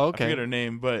Stocking. Oh, I okay. forget her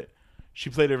name, but she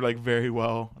played her like very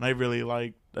well, and I really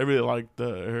liked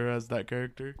her as that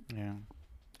character. Yeah.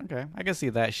 Okay, I can see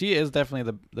that. She is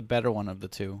definitely the better one of the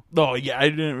two. Oh yeah, I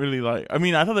didn't really like. I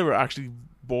mean, I thought they were actually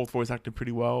both voice acted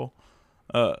pretty well.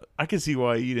 I can see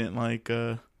why you didn't like.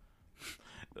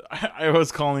 I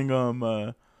was calling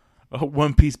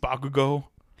One Piece Bakugo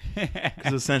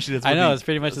because essentially that's what I know, it's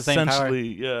pretty much the same power. Essentially,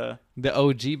 yeah, The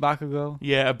OG Bakugo.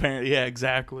 yeah, apparently, yeah,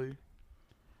 exactly.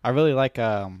 I really like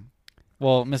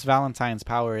well, Miss Valentine's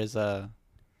power is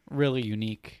really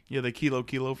unique. Yeah, the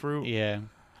kilo fruit. Yeah.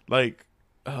 Like,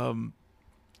 and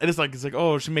it's like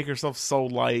oh, she make herself so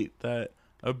light that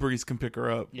a breeze can pick her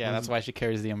up. Yeah, that's why she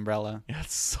carries the umbrella. Yeah,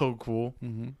 it's so cool.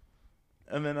 Mm-hmm.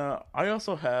 And then I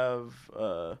also have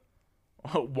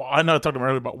I know I talked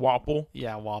earlier about Wapple.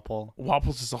 Yeah, Wapple.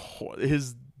 Wapple's just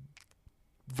his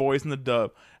voice in the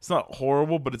dub. It's not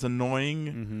horrible, but it's annoying,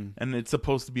 Mm-hmm. and it's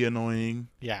supposed to be annoying.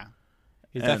 Yeah,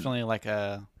 he's And- definitely like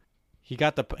he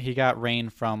got Rain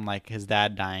from like his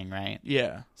dad dying, right?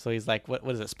 Yeah, So he's like, what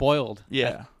is it? Spoiled.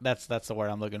 yeah. That's the word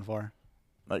I'm looking for.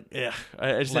 Like, yeah,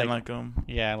 I just didn't like him.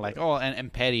 Yeah, like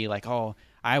and petty, like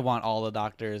I want all the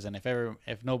doctors, and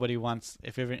if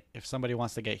somebody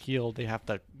wants to get healed, they have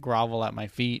to grovel at my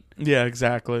feet. Yeah,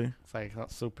 exactly. It's like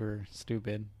that's super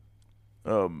stupid.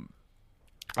 I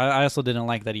I also didn't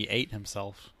like that he ate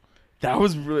himself. that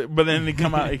was really, but then he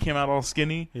came out all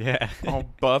skinny, Yeah. all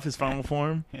buff, his final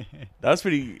form. That was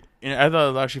pretty. I thought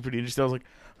it was actually pretty interesting. I was like,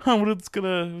 huh, what's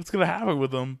gonna happen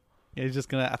with him? Yeah,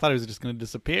 I thought he was just gonna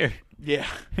disappear. Yeah.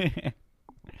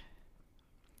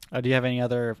 Do you have any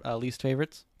other least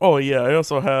favorites? Oh yeah, I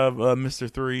also have Mr.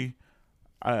 3.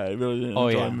 I really didn't enjoy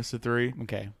yeah. Mr. 3.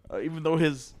 Okay. Even though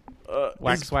his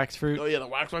Wax fruit. Oh yeah, the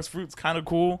wax fruit's kind of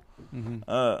cool. Mm-hmm.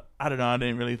 I don't know. I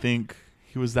didn't really think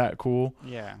he was that cool.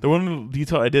 Yeah. The one little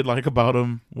detail I did like about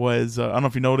him was I don't know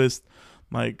if you noticed,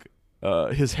 like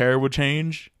his hair would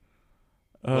change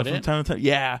Would from it? time to time.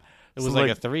 Yeah, It was So,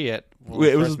 like a 3 at when we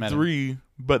it was first a met him. 3,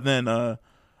 but then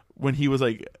when he was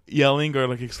like yelling or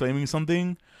like exclaiming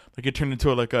something, like it turned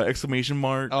into like a exclamation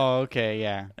mark. Oh, okay,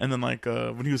 yeah. And then like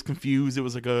when he was confused, it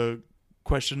was like a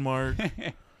question mark.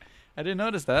 I didn't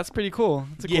notice that. That's pretty cool.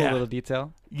 It's a cool Yeah. little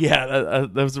detail. Yeah,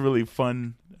 that was a really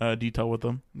fun detail with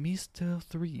him. Mr.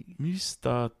 3.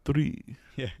 Mr. 3.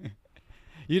 Yeah.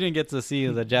 You didn't get to see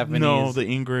the Japanese. No, the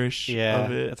English yeah,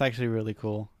 of it. it's actually really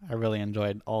cool. I really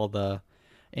enjoyed all the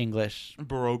English.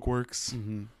 Baroque works.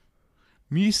 Mm-hmm.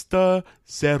 Mr.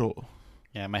 Zero.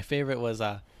 Yeah, my favorite was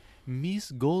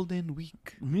Miss Golden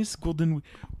Week. Miss Golden Week.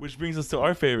 Which brings us to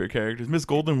our favorite characters. Miss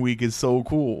Golden Week is so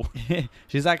cool.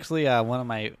 She's actually one of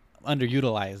my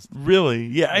underutilized. Really?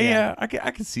 Yeah, Yeah. I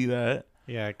can see that.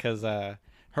 Yeah, because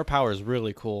her power is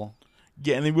really cool.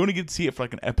 Yeah, and then we only get to see it for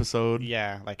like an episode.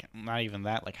 Yeah, like not even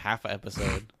that, like half an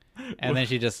episode. And then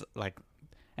she just like,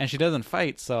 and she doesn't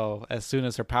fight. So as soon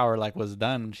as her power like was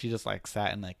done, she just like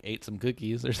sat and like ate some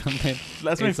cookies or something.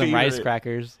 That's ate my some favorite. rice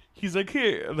crackers. He's like,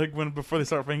 here, like before they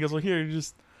start fighting, he goes, well, here, you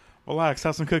just relax,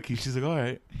 have some cookies. She's like, all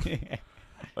right.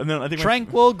 And then I think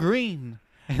Tranquil Green.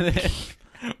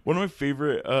 one of my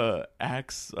favorite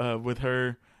acts with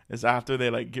her is after they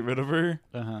like get rid of her.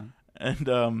 Uh-huh.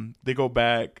 And they go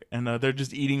back and they're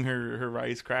just eating her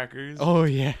rice crackers. Oh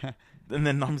yeah. and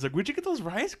then mom's like, "Where'd you get those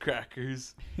rice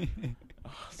crackers?"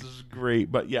 Oh, this is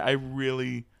great. But yeah, I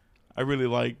really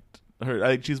liked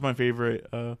her. She's my favorite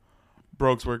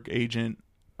Brooks work agent.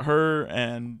 Her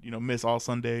and Miss All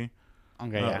Sunday.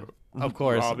 Okay, yeah, of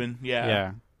course, Robin. Yeah,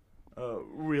 yeah.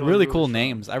 Really cool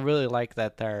names. I really like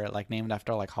that they're like named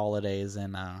after like holidays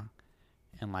and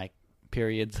like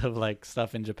periods of like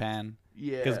stuff in Japan.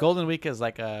 Yeah, because Golden Week is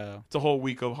like it's a whole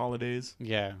week of holidays.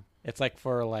 Yeah, it's like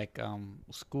for like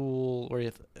school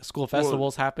where school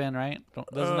festivals happen, right?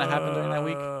 Doesn't that happen during that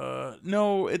week?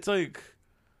 No, it's like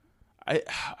I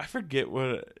forget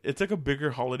what it's like a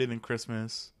bigger holiday than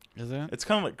Christmas. Is it? It's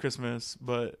kind of like Christmas,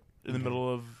 but in the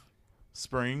middle of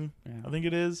spring. Yeah. I think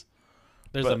it is.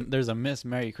 There's a Miss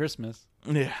Merry Christmas.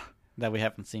 Yeah, that we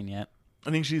haven't seen yet.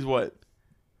 I think she's what?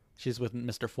 She's with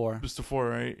Mr. Four. Mr. Four,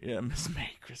 right? Yeah, Miss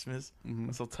Merry Christmas. Mm-hmm.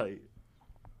 That's so tight.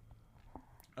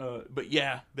 But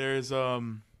yeah, there's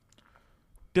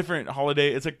different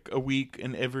holiday. It's like a week,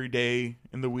 and every day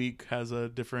in the week has a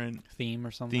different theme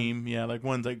or something. Yeah, like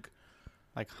one's like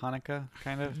Hanukkah,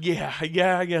 kind of. Yeah,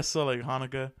 I guess so. Like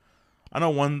Hanukkah. I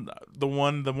know the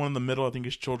one in the middle. I think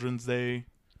is Children's Day.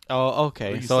 Oh,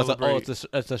 okay. So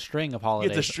it's a string of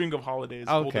holidays. Yeah, it's a string of holidays.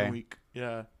 Okay. Golden Week.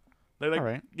 Yeah. Like, all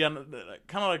right. Yeah,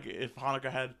 kind of like if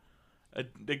Hanukkah had,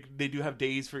 they do have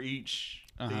days for each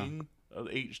thing.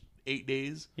 8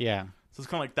 days. Yeah. So it's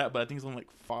kind of like that, but I think it's only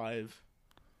like 5.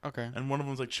 Okay. And one of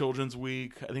them's like Children's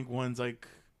Week. I think one's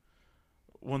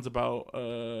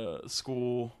about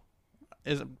school.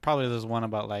 There's one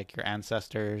about like your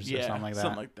ancestors or something like that.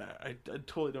 Something like that. I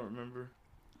totally don't remember.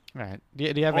 All right. Do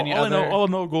you have any other? All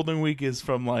I know Golden Week is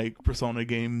from like Persona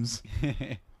games.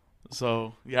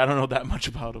 So yeah, I don't know that much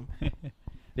about them. Do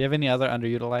you have any other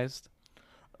underutilized?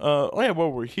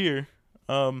 While we're here,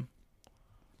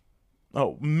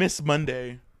 Miss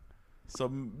Monday. So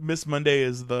Miss Monday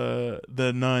is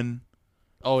the nun.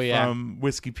 Oh yeah, from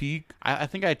Whiskey Peak. I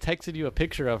think I texted you a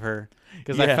picture of her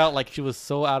because I felt like she was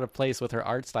so out of place with her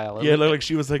art style. It looked like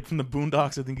she was like from the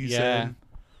Boondocks. I think you said.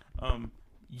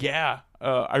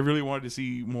 I really wanted to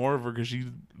see more of her because she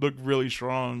looked really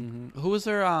strong. Mm-hmm. Who was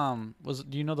her?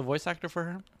 Do you know the voice actor for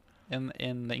her in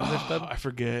the English dub? I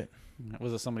forget.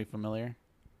 Was it somebody familiar?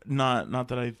 Not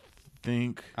that I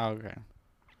think. Oh, okay.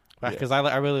 Because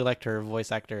I really liked her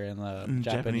voice actor in the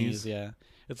Japanese. Yeah,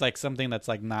 it's like something that's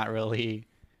like not really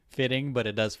fitting, but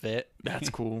it does fit. That's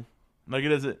cool. Like it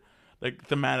doesn't like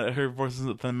thematic. Her voice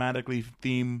isn't thematically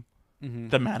theme. Mm-hmm.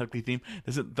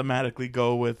 Doesn't thematically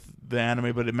go with the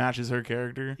anime, but it matches her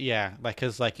character. Yeah, like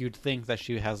because like you'd think that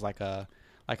she has like a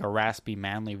raspy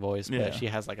manly voice, but she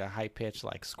has like a high pitched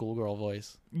like schoolgirl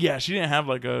voice. Yeah, she didn't have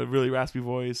like a really raspy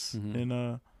voice in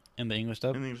the English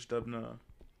dub. In the English dub, no.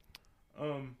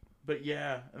 But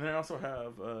yeah, and then I also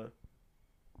have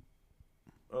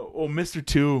Mr.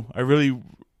 2. I really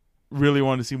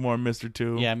wanted to see more of Mr.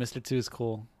 2. Yeah, Mr. 2 is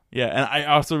cool. Yeah, and I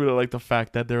also really like the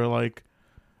fact that they were like,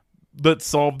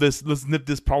 let's nip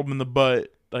this problem in the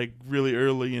butt like really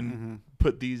early and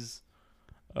put these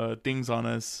things on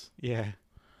us. Yeah.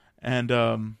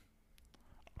 And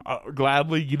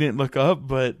gladly you didn't look up,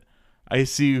 but I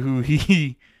see who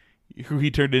he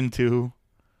turned into.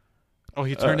 Oh,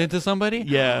 he turned into somebody?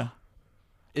 Yeah.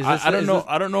 I don't know.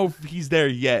 I don't know if he's there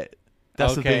yet.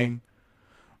 That's the thing.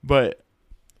 But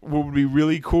what would be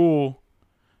really cool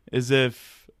is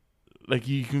if like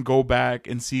you can go back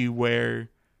and see where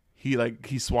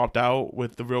he swapped out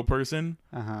with the real person.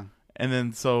 Uh-huh. And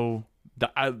then so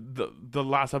the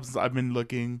last episodes I've been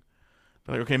looking,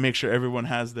 like, okay, make sure everyone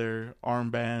has their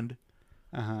armband.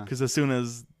 Uh-huh. Because as soon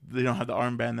as they don't have the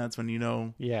armband, that's when you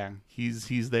know. Yeah.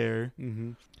 He's there.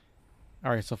 Mm-hmm. All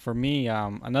right, so for me,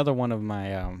 another one of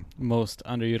my most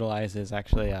underutilized is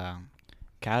actually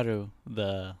Karu,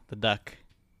 the duck.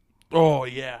 Oh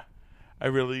yeah, I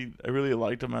really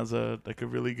liked him as a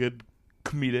really good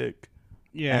comedic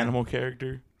animal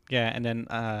character. Yeah, and then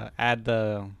add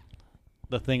the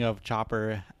thing of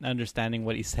Chopper understanding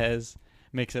what he says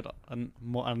makes it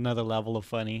another level of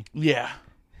funny. Yeah,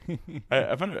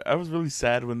 I was really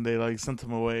sad when they like sent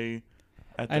him away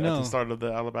at the start of the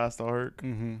Alabasta arc.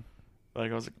 Mm-hmm. Like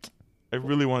I was like, I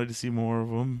really wanted to see more of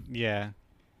him. Yeah,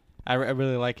 I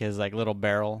really like his like little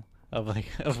barrel of like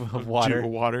of water.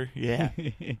 Water, yeah.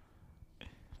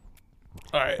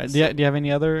 All right. Do you have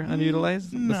any other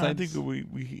underutilized? No, I think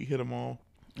we hit them all.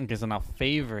 Okay, so now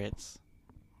favorites.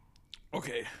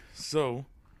 Okay, so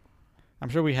I'm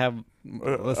sure we have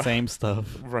the same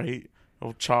stuff, right?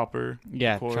 Oh, Chopper.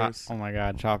 Yeah, of course. Oh my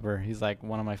God, Chopper. He's like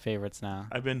one of my favorites now.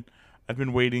 I've been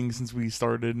waiting since we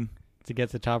started to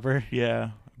get to Chopper. Yeah,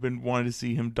 I've been wanting to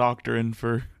see him doctoring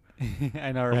for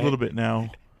I know, right? a little bit now.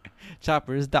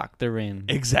 Chopper's doctoring.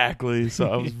 Exactly.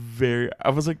 So I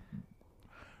was like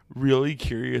really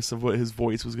curious of what his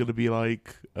voice was gonna be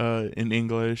like in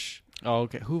English. Oh,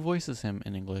 okay. Who voices him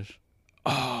in English?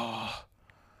 Oh,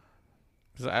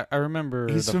 'Cause I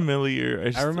remember he's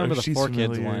familiar. I remember the she's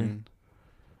 4Kids familiar. one.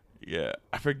 Yeah,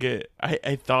 I forget.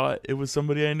 I thought it was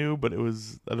somebody I knew, but it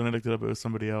was. I then I looked it up. It was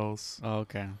somebody else. Oh,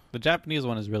 okay. The Japanese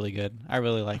one is really good. I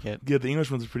really like it. Yeah, the English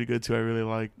one's pretty good too. I really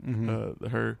like Mm-hmm.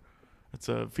 her. It's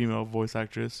a female voice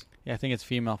actress. Yeah, I think it's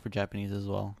female for Japanese as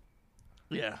well.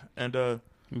 Yeah, and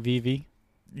Vivi.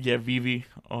 yeah, Vivi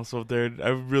also up there. I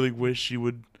really wish she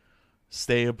would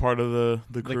stay a part of the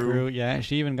The crew. crew. Yeah,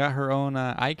 she even got her own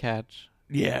eye catch.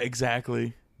 Yeah,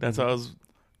 exactly. That's Mhm. why I was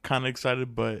kind of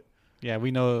excited, but Yeah,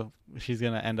 we know she's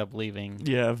gonna end up leaving.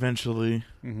 yeah, eventually.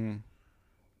 Mm-hmm.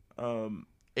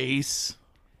 Ace,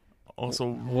 also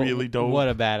really dope. What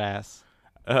a badass.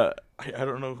 I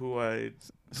don't know who I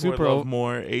Super love o-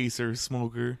 more, Ace or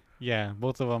Smoker. Yeah,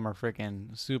 both of them are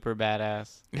freaking super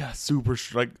badass. Yeah, super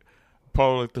like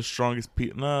probably like the strongest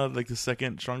people. Nah, like the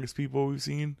second strongest people we've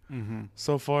seen Mm-hmm.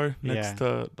 so far, next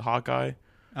to Hawkeye,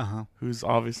 Uh-huh. who's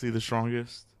obviously the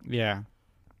strongest. Yeah.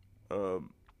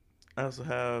 I also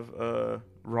have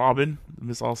Robin,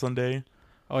 Miss All Sunday.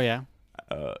 Oh yeah.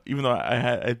 Even though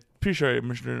I'm pretty sure I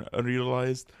mentioned her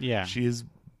underutilized. Yeah. She is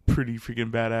pretty freaking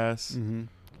badass. Mm-hmm.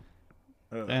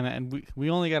 Uh, And we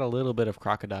only got a little bit of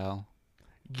Crocodile,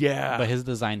 yeah, but his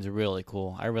design's really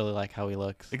cool. I really like how he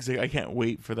looks. exactly. I can't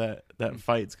wait for that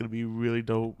fight. It's gonna be really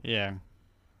dope. Yeah.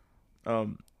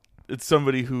 It's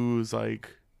somebody who's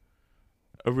like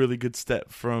a really good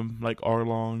step from like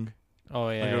Arlong, Oh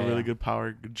yeah. like a yeah, really yeah. good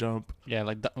power jump. Yeah,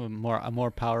 like a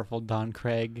more powerful Don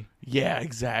Craig. Yeah,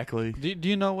 exactly. Do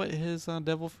you know what his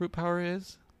devil fruit power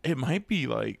is? It might be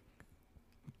like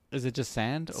Is it just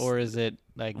sand or is it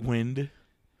like wind.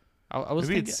 I was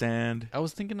Maybe thinking it's sand. I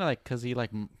was thinking like cuz he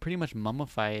like pretty much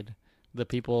mummified the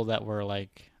people that were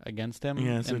like against him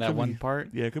Yeah, so in it that could one be- part.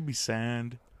 Yeah, it could be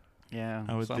sand. Yeah.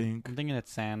 I would so think. I'm thinking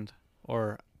it's sand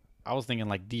or I was thinking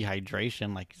like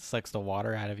dehydration, like sucks the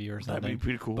water out of you or That'd be something.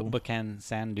 pretty cool. But can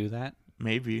sand do that?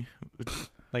 Maybe.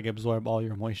 Like absorb all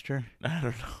your moisture? I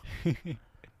don't know.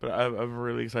 But I'm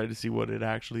really excited to see what it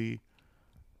actually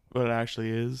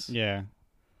is. Yeah.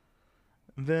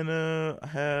 And then I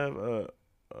have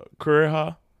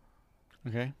Kureha,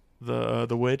 Okay.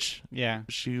 the witch. Yeah.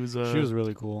 She was She was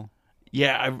really cool.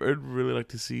 yeah. I'd really like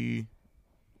to see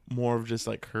more of just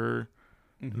like her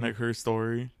and Mhm. like her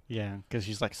story. Yeah, because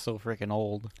she's like so freaking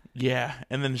old. Yeah,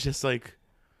 and then it's just like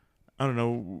I don't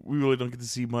know. We really don't get to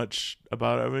see much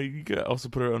about it. I mean, you could also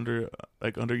put her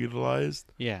underutilized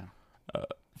Yeah.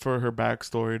 for her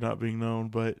backstory not being known,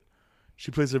 but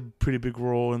she plays a pretty big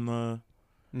role in the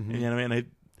Mm-hmm. in the anime.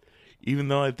 And even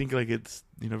though I think like it's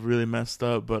really messed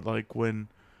up, but like when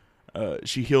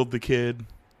she healed the kid,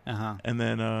 Uh-huh. and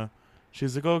then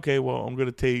she's like, okay, well, I'm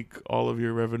gonna take all of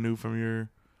your revenue from your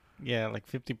Yeah, like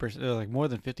 50%, like more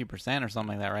than 50% or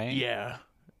something like that, right? yeah,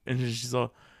 and she's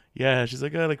all she's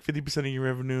like 50% of your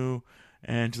revenue,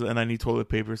 and and I need toilet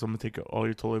paper, so I'm gonna take all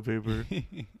your toilet paper.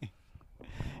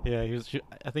 Yeah,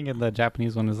 I think in the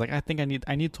Japanese one is like, I think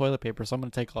I need toilet paper, so I'm gonna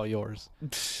take all yours.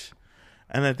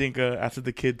 And I think after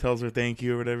the kid tells her thank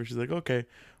you or whatever, she's like, okay,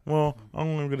 well, I'm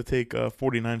only gonna take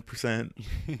 49%.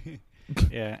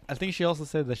 Yeah, I think she also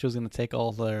said that she was gonna take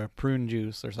all their prune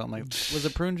juice or something. Like, was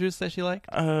it prune juice that she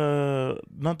liked?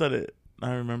 Not that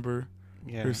I remember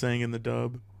Yeah. her saying in the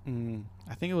dub.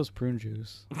 I think it was prune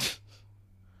juice.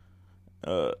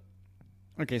 Uh,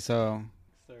 Okay, so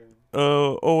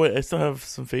oh wait, I still have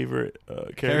some favorite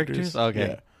characters. Okay.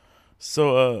 Yeah.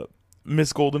 So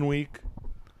Miss Golden Week.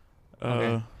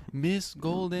 Okay. Miss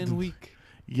Golden Week.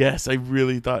 Yes, I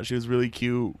really thought she was really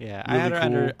cute. Yeah, I really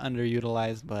had her cool.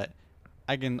 underutilized, but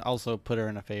I can also put her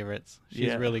in a favorites. She's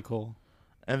Yeah. really cool.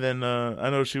 And then I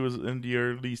know she was in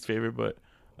your least favorite, but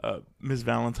Miss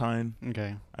Valentine,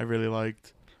 Okay. I really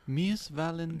liked. Miss Yeah,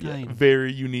 Valentine.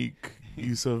 very unique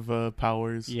use of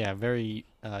powers. Yeah, very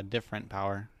different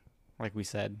power, like we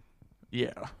said.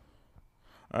 Yeah.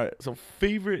 All right. So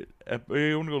favorite.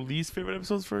 You want to go least favorite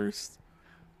episodes first?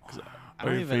 I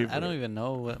don't favorite. even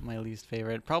know what my least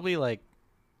favorite. Probably like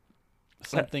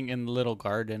something in Little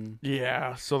Garden.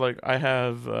 Yeah. So like I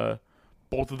have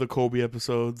both of the Kobe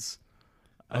episodes.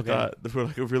 I Okay. thought they were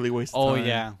like a really waste of Oh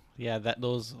time. yeah,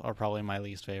 those are probably my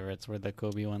least favorites. Were the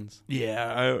Kobe ones.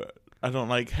 Yeah. I don't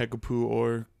like Hekapu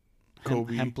or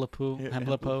Kobe. Hemplapu. Yeah,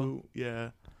 Hemplapo. Yeah.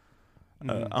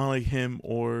 Mhm. I don't like him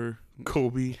or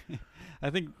Kobe. I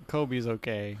think Kobe's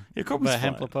okay, Yeah, Kobe's but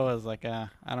fine. Hemplapo is like, I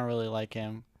don't really like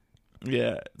him.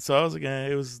 Yeah. So I was like,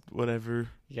 it was whatever.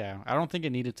 Yeah, I don't think it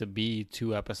needed to be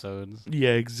 2 episodes. Yeah,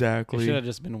 It exactly. should have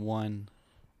just been 1.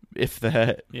 If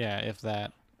that. Yeah, if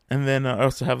that. And then I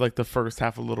also have like the first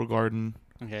half of Little Garden.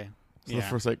 Okay. So the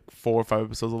first like 4 or 5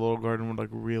 episodes of Little Garden were like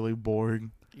really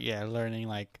boring. Yeah, learning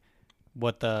like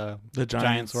what the The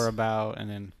giants were about, and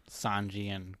then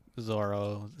Sanji and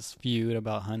Zoro, this feud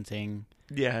about hunting.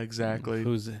 Yeah, exactly.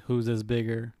 Who's is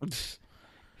bigger?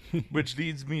 Which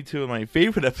leads me to my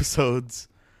favorite episodes,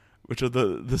 which are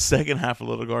the second half of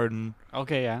Little Garden,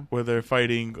 Okay, yeah. where they're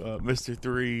fighting Mr.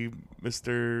 3,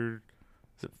 Mr.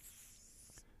 Is it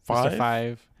 5? Mr.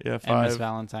 5 Yeah, and 5. Miss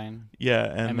Valentine Yeah,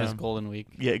 and and Miss Golden Week.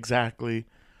 yeah, exactly.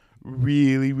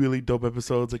 Really, really dope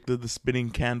episodes, like the spinning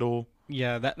candle.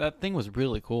 Yeah, that thing was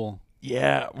really cool.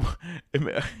 Yeah,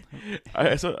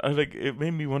 it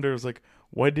made me wonder. It was like,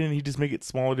 why didn't he just make it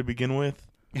smaller to begin with?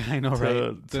 I know,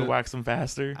 right? To wax them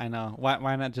faster. I know.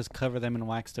 Why not just cover them in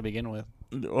wax to begin with?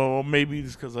 Oh, maybe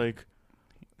just because like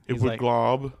it He's would like-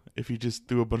 glob if you just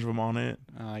threw a bunch of them on it.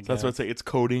 I So that's why it's like it's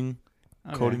coating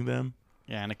Okay. them.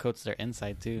 Yeah, and it coats their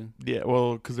inside too. Yeah,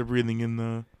 well, because they're breathing in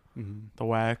the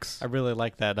wax. I really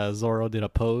like that Zoro did a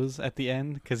pose at the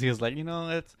end because he was like,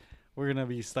 we're gonna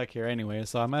be stuck here anyway,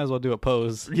 so I might as well do a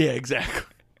pose. Yeah, exactly.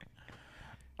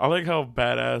 I like how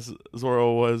badass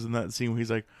Zoro was in that scene where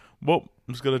he's like, well,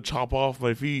 I'm just gonna chop off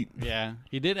my feet. Yeah,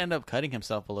 he did end up cutting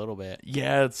himself a little bit.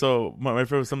 Yeah, so my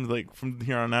favorite was something like from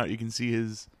here on out you can see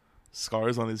his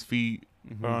scars on his feet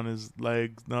or on his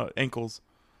legs, no ankles.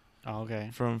 Oh, okay.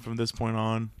 From this point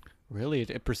on. Really,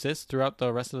 it persists throughout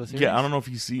the rest of the series. Yeah, I don't know if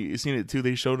you've seen it too.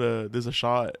 They showed there's a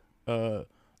shot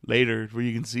later where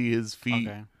you can see his feet.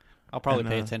 Okay, I'll probably And,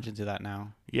 pay attention to that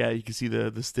now. Yeah, you can see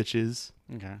the stitches.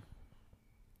 Okay.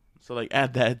 So like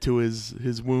add that to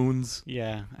his wounds.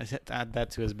 Yeah, I said to add that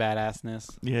to his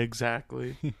badassness. Yeah,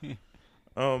 exactly.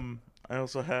 I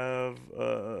also have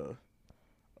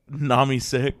Nami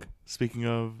sick. Speaking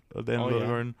of the end of the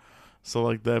garden, so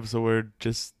like the episode where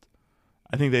just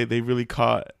I think they really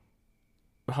caught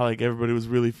how like everybody was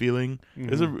really feeling. It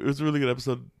was a really good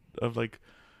episode of like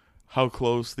how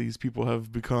close these people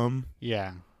have become.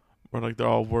 Yeah. Where like they're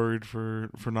all worried for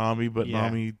Nami, but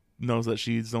Nami knows that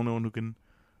she's the only one who can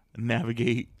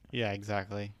navigate. Yeah,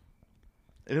 exactly.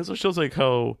 It also shows like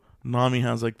how Nami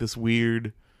has like this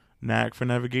weird knack for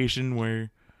navigation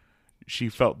where she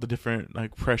felt the different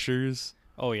like pressures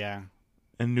Oh yeah.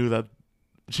 and knew that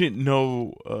she didn't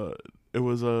know it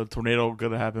was a tornado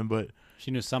gonna happen, but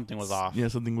She knew something was off. yeah,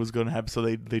 something was gonna happen, so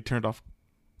they turned off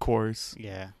course.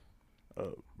 Yeah.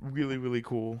 Really, really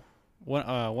cool. One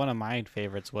of my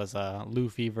favorites was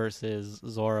Luffy versus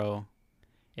Zoro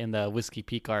in the Whiskey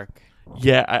Peak arc.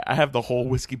 Yeah, I have the whole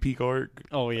Whiskey Peak arc.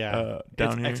 Oh yeah,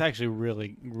 down here. It's actually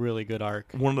really really good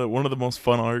arc. One of the most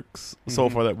fun arcs so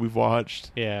far that we've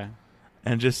watched, Yeah.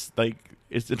 and just like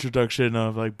its introduction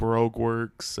of like Baroque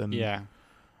works and Yeah.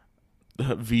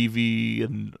 Vivi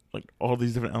and like all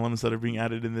these different elements that are being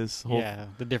added in this whole. Yeah,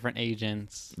 the different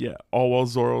agents. Yeah, all while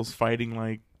Zoro's fighting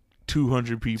like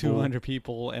 200 people. 200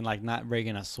 people and like not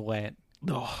breaking a sweat.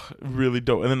 Oh, really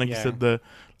dope. And then like you Yeah. said, the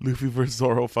Luffy versus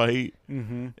Zoro fight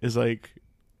Mm-hmm. is like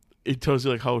it tells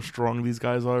you like how strong these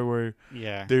guys are. Where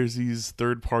Yeah. there's these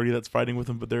third party that's fighting with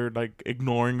them, but they're like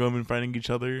ignoring them and fighting each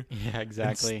other. Yeah,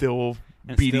 exactly. And still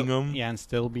And beating still- them. Yeah, and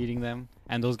still beating them.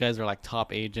 And those guys are like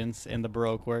top agents in the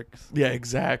Baroque works. Yeah,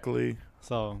 exactly.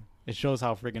 So it shows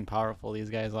how freaking powerful these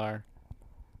guys are.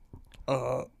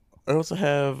 I also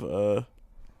have or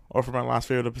for my last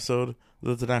favorite episode,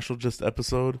 the National Just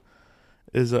episode,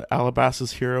 is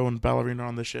Alabasta's hero and ballerina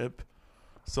on the ship.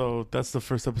 So that's the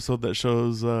first episode that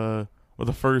shows the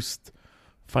first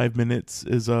 5 minutes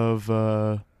is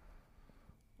a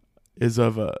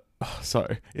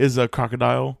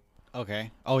crocodile,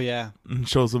 Okay. Oh yeah. and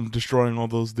shows them destroying all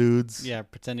those dudes. Yeah,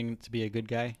 pretending to be a good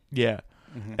guy. Yeah.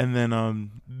 Mm-hmm. And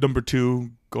then number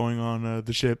 2 going on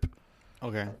the ship.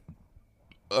 Okay.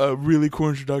 A really cool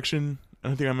introduction.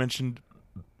 I think I mentioned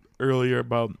earlier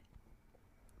about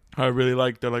how I really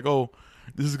like. They're like, oh,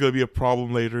 this is gonna be a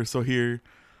problem later. So here,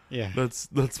 Yeah.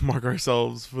 let's mark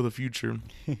ourselves for the future.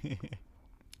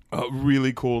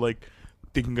 Really cool, like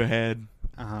thinking ahead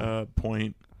Uh-huh.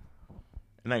 point.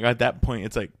 And like at that point,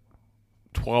 it's like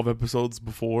 12 episodes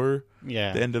before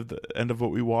Yeah. the end of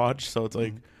what we watched. So it's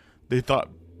like they thought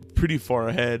pretty far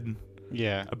ahead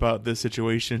Yeah. about this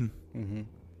situation. Mm-hmm.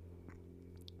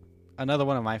 Another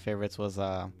one of my favorites was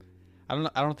I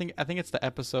think it's the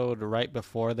episode right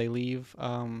before they leave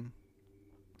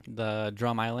the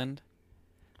Drum Island.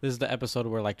 This is the episode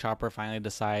where like Chopper finally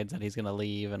decides that he's gonna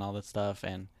leave and all that stuff,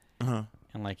 and Uh-huh.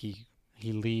 and like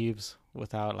he leaves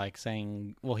without like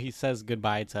saying, well, he says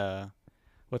goodbye to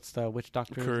what's the witch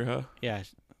doctor? Kuriha. Yeah,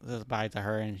 says bye to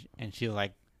her, and she's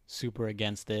like super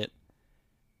against it.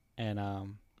 And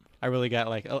I really got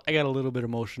I got a little bit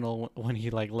emotional when he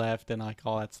like left and like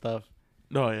all that stuff.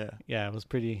 Oh yeah. Yeah, it was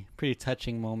pretty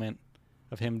touching moment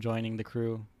of him joining the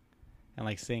crew, and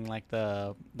like seeing like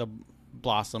the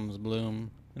blossoms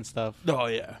bloom and stuff. Oh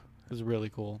yeah. It was really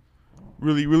cool.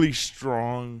 Really, really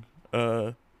strong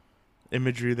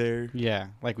imagery there. Yeah,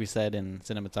 like we said in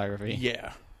cinematography.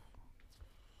 Yeah.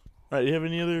 All right, do you have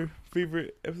any other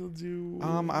favorite episodes you...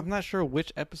 I'm not sure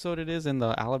which episode it is in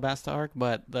the Alabasta arc,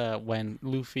 but when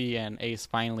Luffy and Ace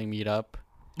finally meet up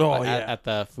at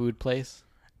the food place.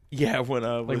 Yeah, when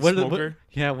Like with Smoker.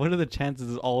 what are the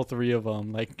chances of all three of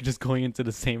them like just going into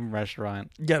the same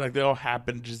restaurant? Yeah, like they all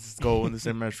happen to just go in the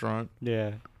same restaurant.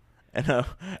 Yeah. And I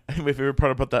think my favorite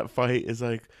part about that fight is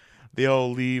like they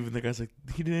all leave and the guy's like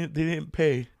they didn't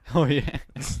pay. Oh yeah.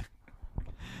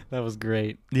 That was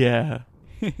great. Yeah.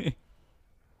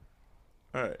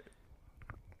 All right.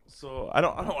 So I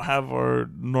don't have our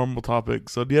normal topic.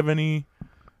 So do you have any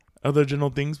other general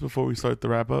things before we start the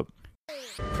wrap up?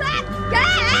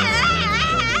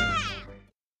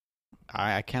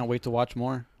 I can't wait to watch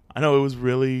more. I know it was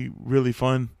really, really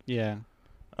fun. Yeah.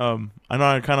 I know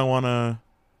I kind of want to.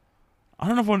 I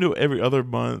don't know if I want to do it every other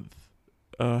month.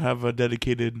 Have a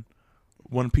dedicated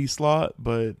One Piece slot,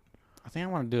 but I think I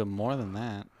want to do it more than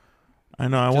that. I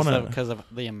know I want to because of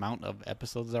the amount of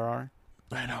episodes there are.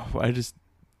 I know.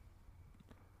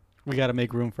 We got to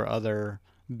make room for other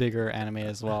bigger anime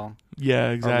as well.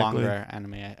 Yeah, exactly. Or longer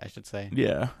anime, I should say.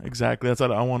 Yeah, exactly. That's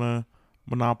what I want to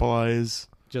monopolize.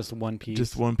 Just One Piece.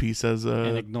 Just One Piece as a...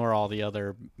 And ignore all the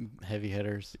other heavy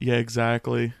hitters. Yeah,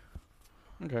 exactly.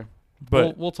 Okay.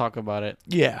 But we'll talk about it.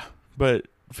 Yeah, but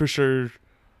for sure,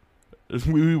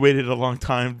 we waited a long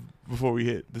time before we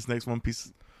hit this next One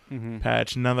Piece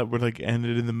patch. Now that we're like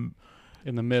ended in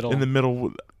the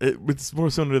middle, it's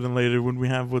more sooner than later when we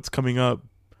have what's coming up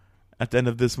at the end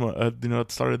of this month. At the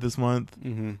start of this month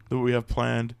that we have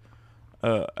planned.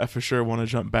 I for sure want to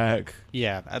jump back.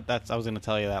 Yeah, I was gonna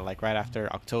tell you that like right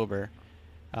after October,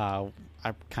 I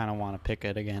kind of want to pick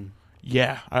it again.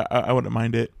 Yeah, I wouldn't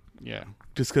mind it. Yeah,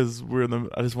 just because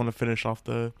I just want to finish off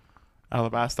the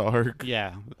Alabasta arc.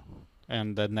 Yeah,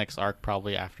 and the next arc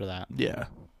probably after that. Yeah.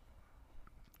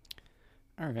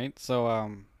 All right,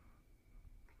 so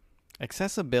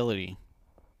accessibility.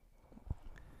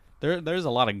 There's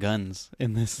a lot of guns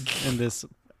in this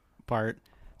part,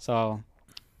 so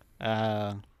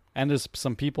and there's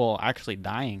some people actually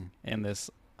dying in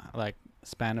this like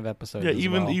span of episodes. Yeah,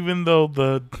 even though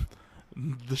the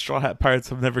Straw Hat Pirates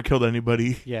have never killed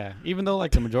anybody. Yeah, even though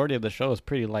like the majority of the show is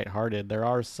pretty lighthearted, there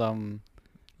are some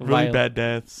really bad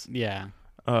deaths. Yeah.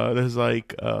 There's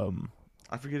like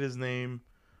I forget his name,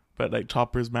 but like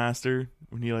Chopper's master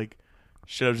when he like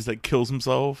straight up just like kills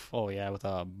himself. Oh yeah, with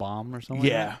a bomb or something.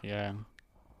 Yeah. Yeah.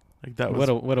 Like that was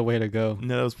what a way to go.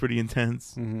 Yeah, that was pretty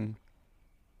intense. Mm-hmm.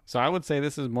 So I would say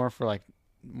this is more for like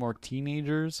more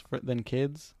teenagers than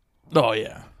kids. Oh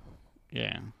yeah.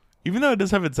 Yeah. Even though it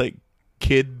does have its like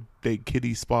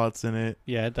kiddie spots in it.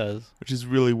 Yeah, it does. Which is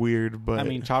really weird, but I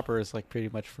mean, Chopper is like pretty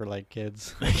much for like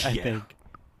kids. I think.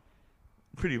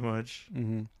 Pretty much.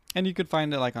 Mm-hmm. And you could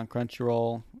find it like on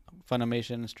Crunchyroll.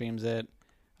 Funimation streams it.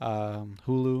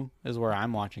 Hulu is where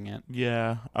I'm watching it.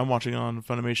 Yeah, I'm watching it on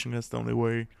Funimation. That's the only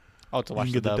way. Oh, to watch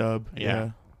you can get the dub. Yeah.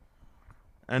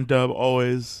 And dub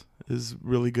always is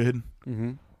really good.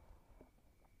 Mm-hmm.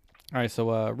 All right, so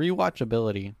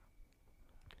rewatchability.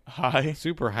 High.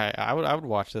 Super high. I would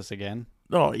watch this again.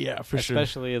 Oh yeah, for sure.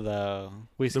 Especially the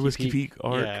Whiskey Peak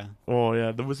arc. Yeah. Oh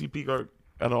yeah, the Whiskey Peak arc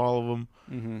out of all of them.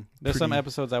 Mm-hmm. There's some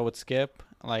episodes I would skip,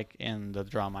 like in the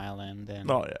Drum Island and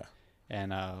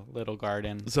and Little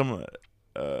Garden. Some,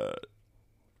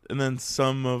 and then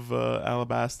some of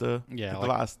Alabasta. Yeah,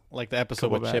 like the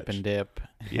episode with Chip and Dip.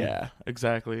 Yeah,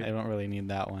 exactly. I don't really need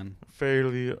that one.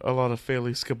 A lot of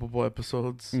fairly skippable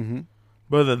episodes. Mm-hmm.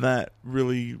 But other than that,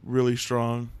 really, really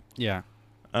strong. Yeah.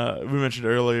 We mentioned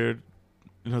earlier,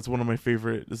 it's one of my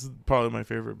favorite. This is probably my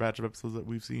favorite batch of episodes that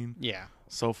we've seen. Yeah.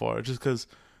 So far, just because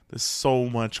there's so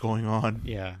much going on.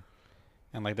 Yeah.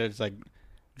 And like there's like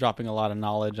dropping a lot of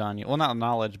knowledge on you. Well, not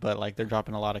knowledge, but like they're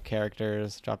dropping a lot of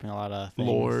characters, dropping a lot of things.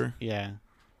 Lore. Yeah.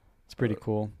 It's pretty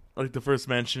cool. Like the first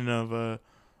mention of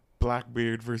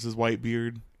Blackbeard versus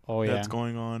Whitebeard. Oh yeah. That's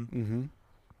going on.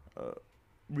 Mm-hmm.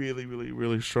 Really, really,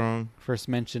 really strong. First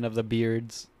mention of the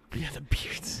beards. Yeah, the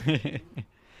beards.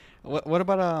 What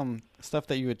about stuff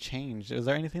that you would change? Is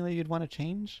there anything that you'd want to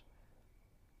change?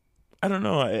 I don't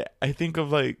know. I think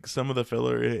of like some of the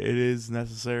filler. It is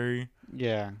necessary.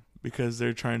 Yeah. Because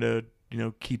they're trying to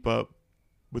keep up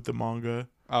with the manga.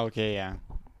 Oh, okay, yeah.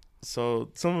 So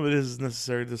some of it is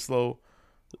necessary to slow.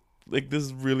 Like, this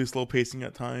is really slow pacing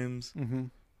at times, Mm-hmm.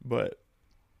 but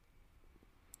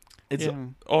it's Yeah.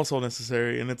 also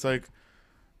necessary. And it's like,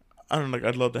 I don't know, like,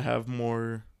 I'd love to have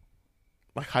more,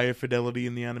 like, higher fidelity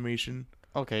in the animation.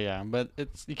 Okay, yeah, but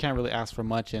you can't really ask for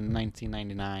much in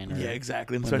 1999. Or Yeah,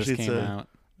 exactly. And when especially this it's came out.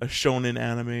 a shonen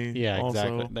anime. Yeah,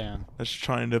 also, exactly. Yeah. that's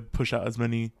trying to push out as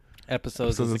many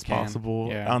Episodes episodes as as it can. possible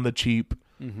Yeah. on the cheap.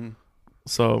 Mm-hmm.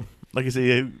 So, like I said,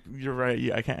 yeah, you're right.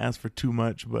 Yeah, I can't ask for too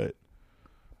much, but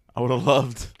I would have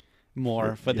loved More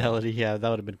Yeah. fidelity. Yeah, that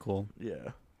would have been cool.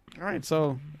 Yeah. All right,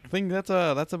 so I think that's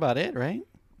about it, right?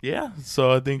 Yeah.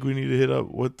 So I think we need to hit up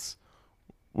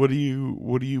what are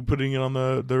you putting it on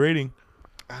the rating?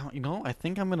 I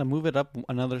think I'm gonna move it up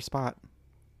another spot.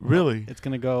 Really? It's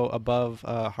gonna go above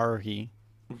Haruhi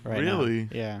right now. Really?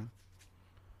 Yeah.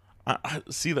 I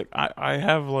see, like, I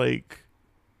have like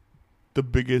the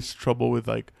biggest trouble with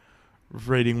like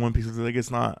rating One Piece because like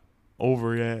it's not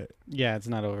over yet. Yeah, it's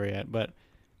not over yet, but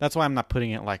that's why I'm not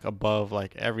putting it like above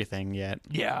like everything yet.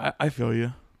 Yeah, I feel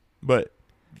you. But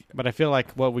But I feel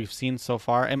like what we've seen so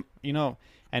far, and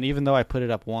and even though I put it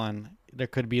up one, there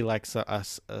could be like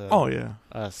oh yeah.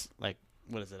 like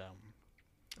what is it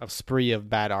a spree of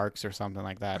bad arcs or something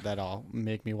like that that'll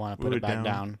make me want to put Put it it back down.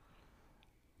 down.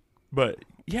 But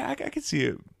yeah, I could see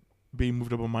it being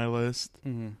moved up on my list.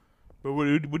 Mm-hmm. But what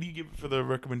do you give it for the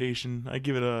recommendation? I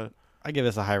give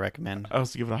this a high recommend. I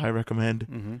also give it a high recommend.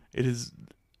 Mm-hmm. It is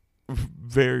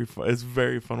very fun. It's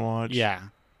very fun watch. Yeah,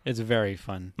 it's very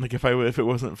fun. Like if it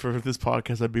wasn't for this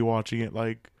podcast, I'd be watching it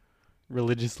like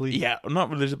Religiously. yeah, not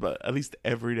religious, but at least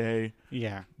every day.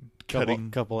 Yeah. Cutting.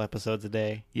 Couple episodes a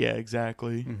day. Yeah,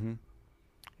 exactly. Mm-hmm.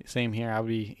 Same here. I would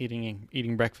be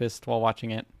eating breakfast while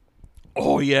watching it.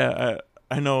 Oh yeah,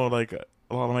 I know. Like a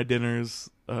lot of my dinners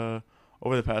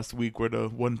over the past week were the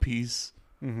One Piece,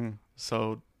 Mm-hmm.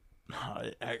 so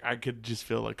I could just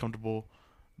feel like comfortable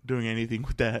doing anything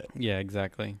with that. Yeah,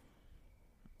 exactly.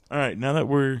 All right, now that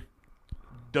we're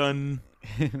done.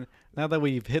 Now that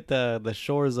we've hit the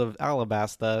shores of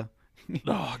Alabasta,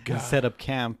 Oh god. set up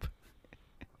camp.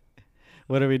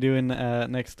 What are we doing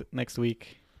next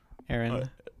week, Aaron?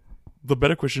 The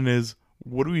better question is,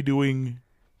 what are we doing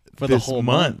For this the whole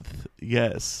month?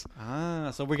 Yes.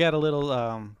 So we got a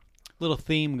little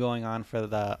theme going on for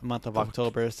the month of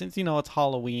October, since it's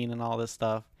Halloween and all this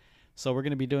stuff. So we're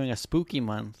gonna be doing a spooky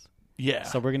month. Yeah.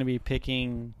 So we're gonna be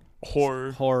picking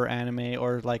horror anime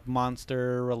or like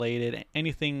monster related,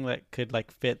 anything that could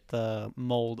like fit the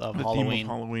mold of the Halloween. theme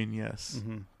of Halloween, yes.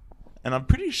 Mm-hmm. And I'm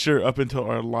pretty sure up until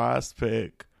our last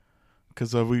pick,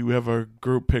 because we have our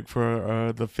group pick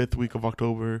for the 5th week of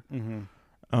October.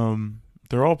 Mm-hmm.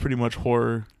 They're all pretty much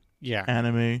horror Yeah.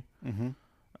 anime. Mm-hmm.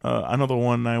 Another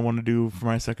one I want to do for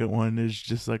my second one is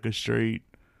just like a straight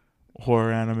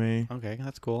horror anime. Okay,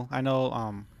 that's cool. I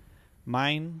know.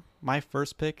 My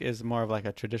first pick is more of like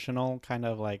a traditional kind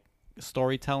of like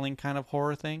storytelling kind of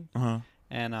horror thing,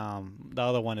 and the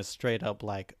other one is straight up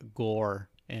like gore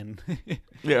and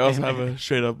Yeah, I also have a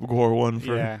straight up gore one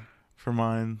for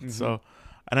mine. Mm-hmm. So,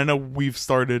 and I know we've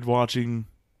started watching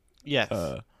yes,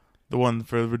 the one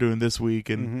we're doing this week,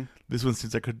 and mm-hmm. this one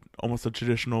seems like almost a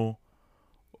traditional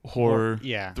horror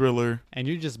thriller. And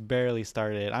you just barely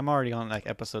started. I'm already on like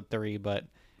episode 3, but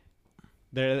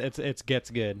it gets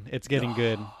good. It's getting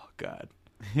good. Oh God!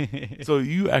 So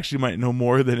you actually might know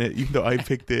more than it, even though I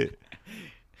picked it.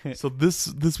 So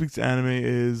this week's anime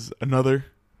is Another.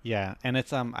 Yeah, and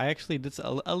it's I actually did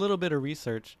a little bit of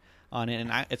research on it,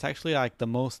 and it's actually like the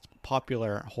most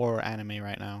popular horror anime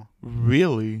right now.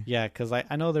 Really? Yeah, because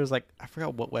I know there's like, I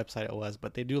forgot what website it was,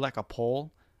 but they do like a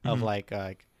poll of Mhm.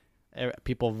 like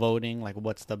people voting like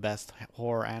what's the best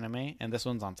horror anime, and this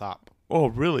one's on top. Oh,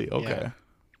 really? Okay. Yeah.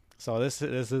 So this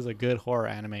is a good horror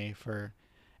anime for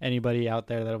anybody out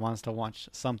there that wants to watch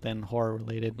something horror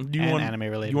related and anime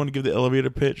related. You want to give the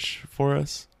elevator pitch for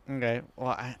us? Okay.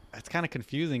 Well, it's kind of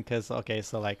confusing because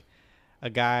so like a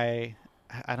guy,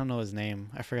 I don't know his name.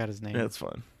 I forgot his name. Yeah, it's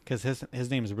fun. Because his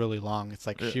name is really long. It's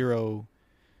like Yeah.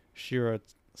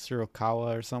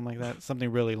 Shirokawa or something like that.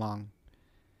 Something really long.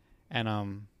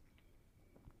 And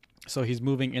so he's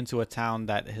moving into a town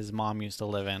that his mom used to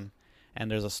live in, and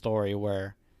there's a story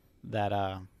where that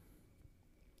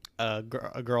a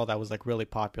girl that was like really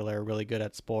popular, really good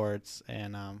at sports,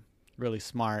 and really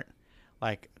smart,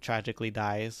 like tragically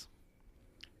dies.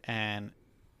 And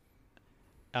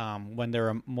when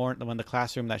the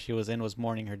classroom that she was in was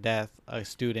mourning her death, a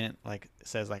student like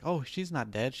says like, "Oh, she's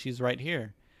not dead. She's right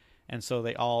here." And so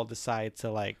they all decide to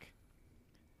like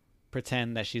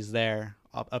pretend that she's there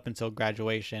up until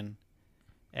graduation,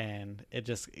 and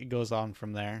it goes on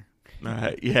from there.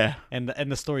 Yeah. And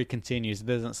the story continues. It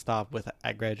doesn't stop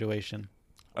at graduation.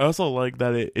 I also like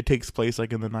that it takes place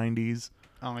like in the 90s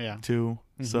Oh yeah. too.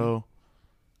 So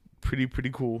pretty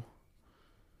cool.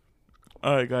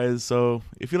 All right, guys. So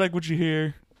if you like what you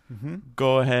hear,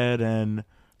 go ahead and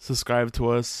subscribe to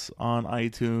us on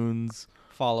iTunes.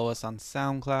 Follow us on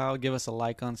SoundCloud. Give us a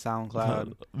like on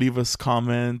SoundCloud. Leave us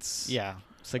comments. Yeah.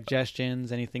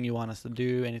 Suggestions, anything you want us to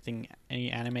do, any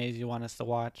animes you want us to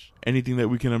watch. Anything that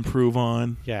we can improve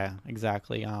on. Yeah,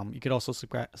 exactly. You could also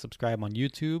subscribe on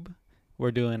YouTube.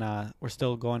 We're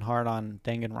still going hard on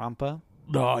Danganronpa.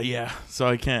 Oh yeah. So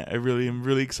I'm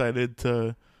really excited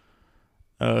to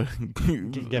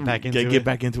get back into get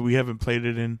back into. We haven't played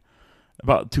it in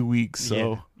about 2 weeks,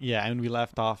 so yeah, and we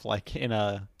left off like in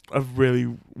a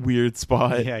really weird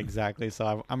spot. Yeah, exactly.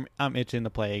 So I'm itching to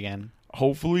play again.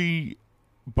 Hopefully,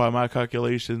 by my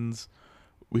calculations,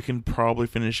 we can probably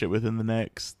finish it within the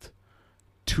next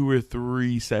 2 or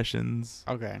 3 sessions.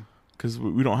 Okay. Because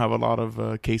we don't have a lot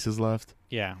of cases left.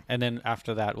 Yeah, and then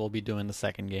after that, we'll be doing the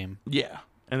second game. Yeah.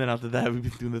 And then after that, we've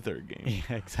been doing the third game.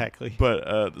 Yeah, exactly.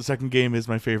 But the second game is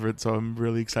my favorite, so I'm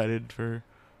really excited for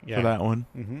that one.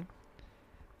 Mm-hmm.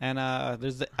 And I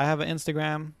have an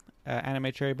Instagram,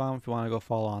 Anime Cherry Bomb, if you want to go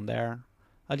follow on there.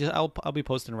 I'll be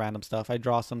posting random stuff. I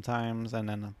draw sometimes, and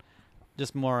then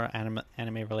just more anime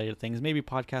related things. Maybe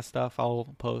podcast stuff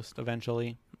I'll post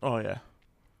eventually. Oh yeah.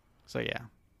 So yeah.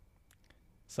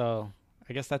 So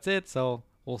I guess that's it. So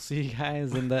we'll see you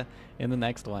guys in the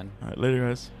next one. All right, later,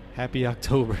 guys. Happy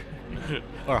October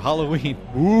or Halloween.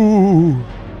 Ooh.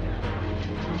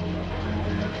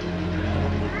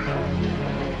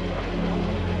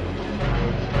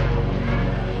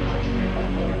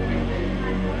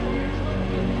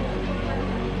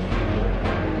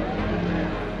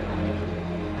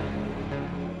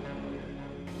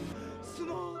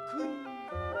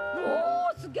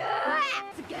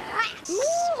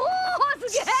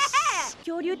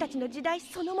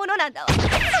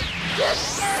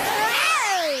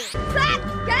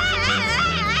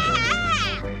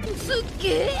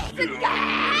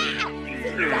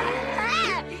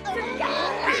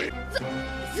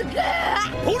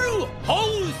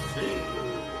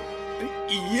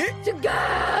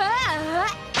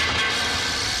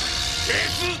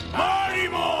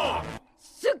 Mario!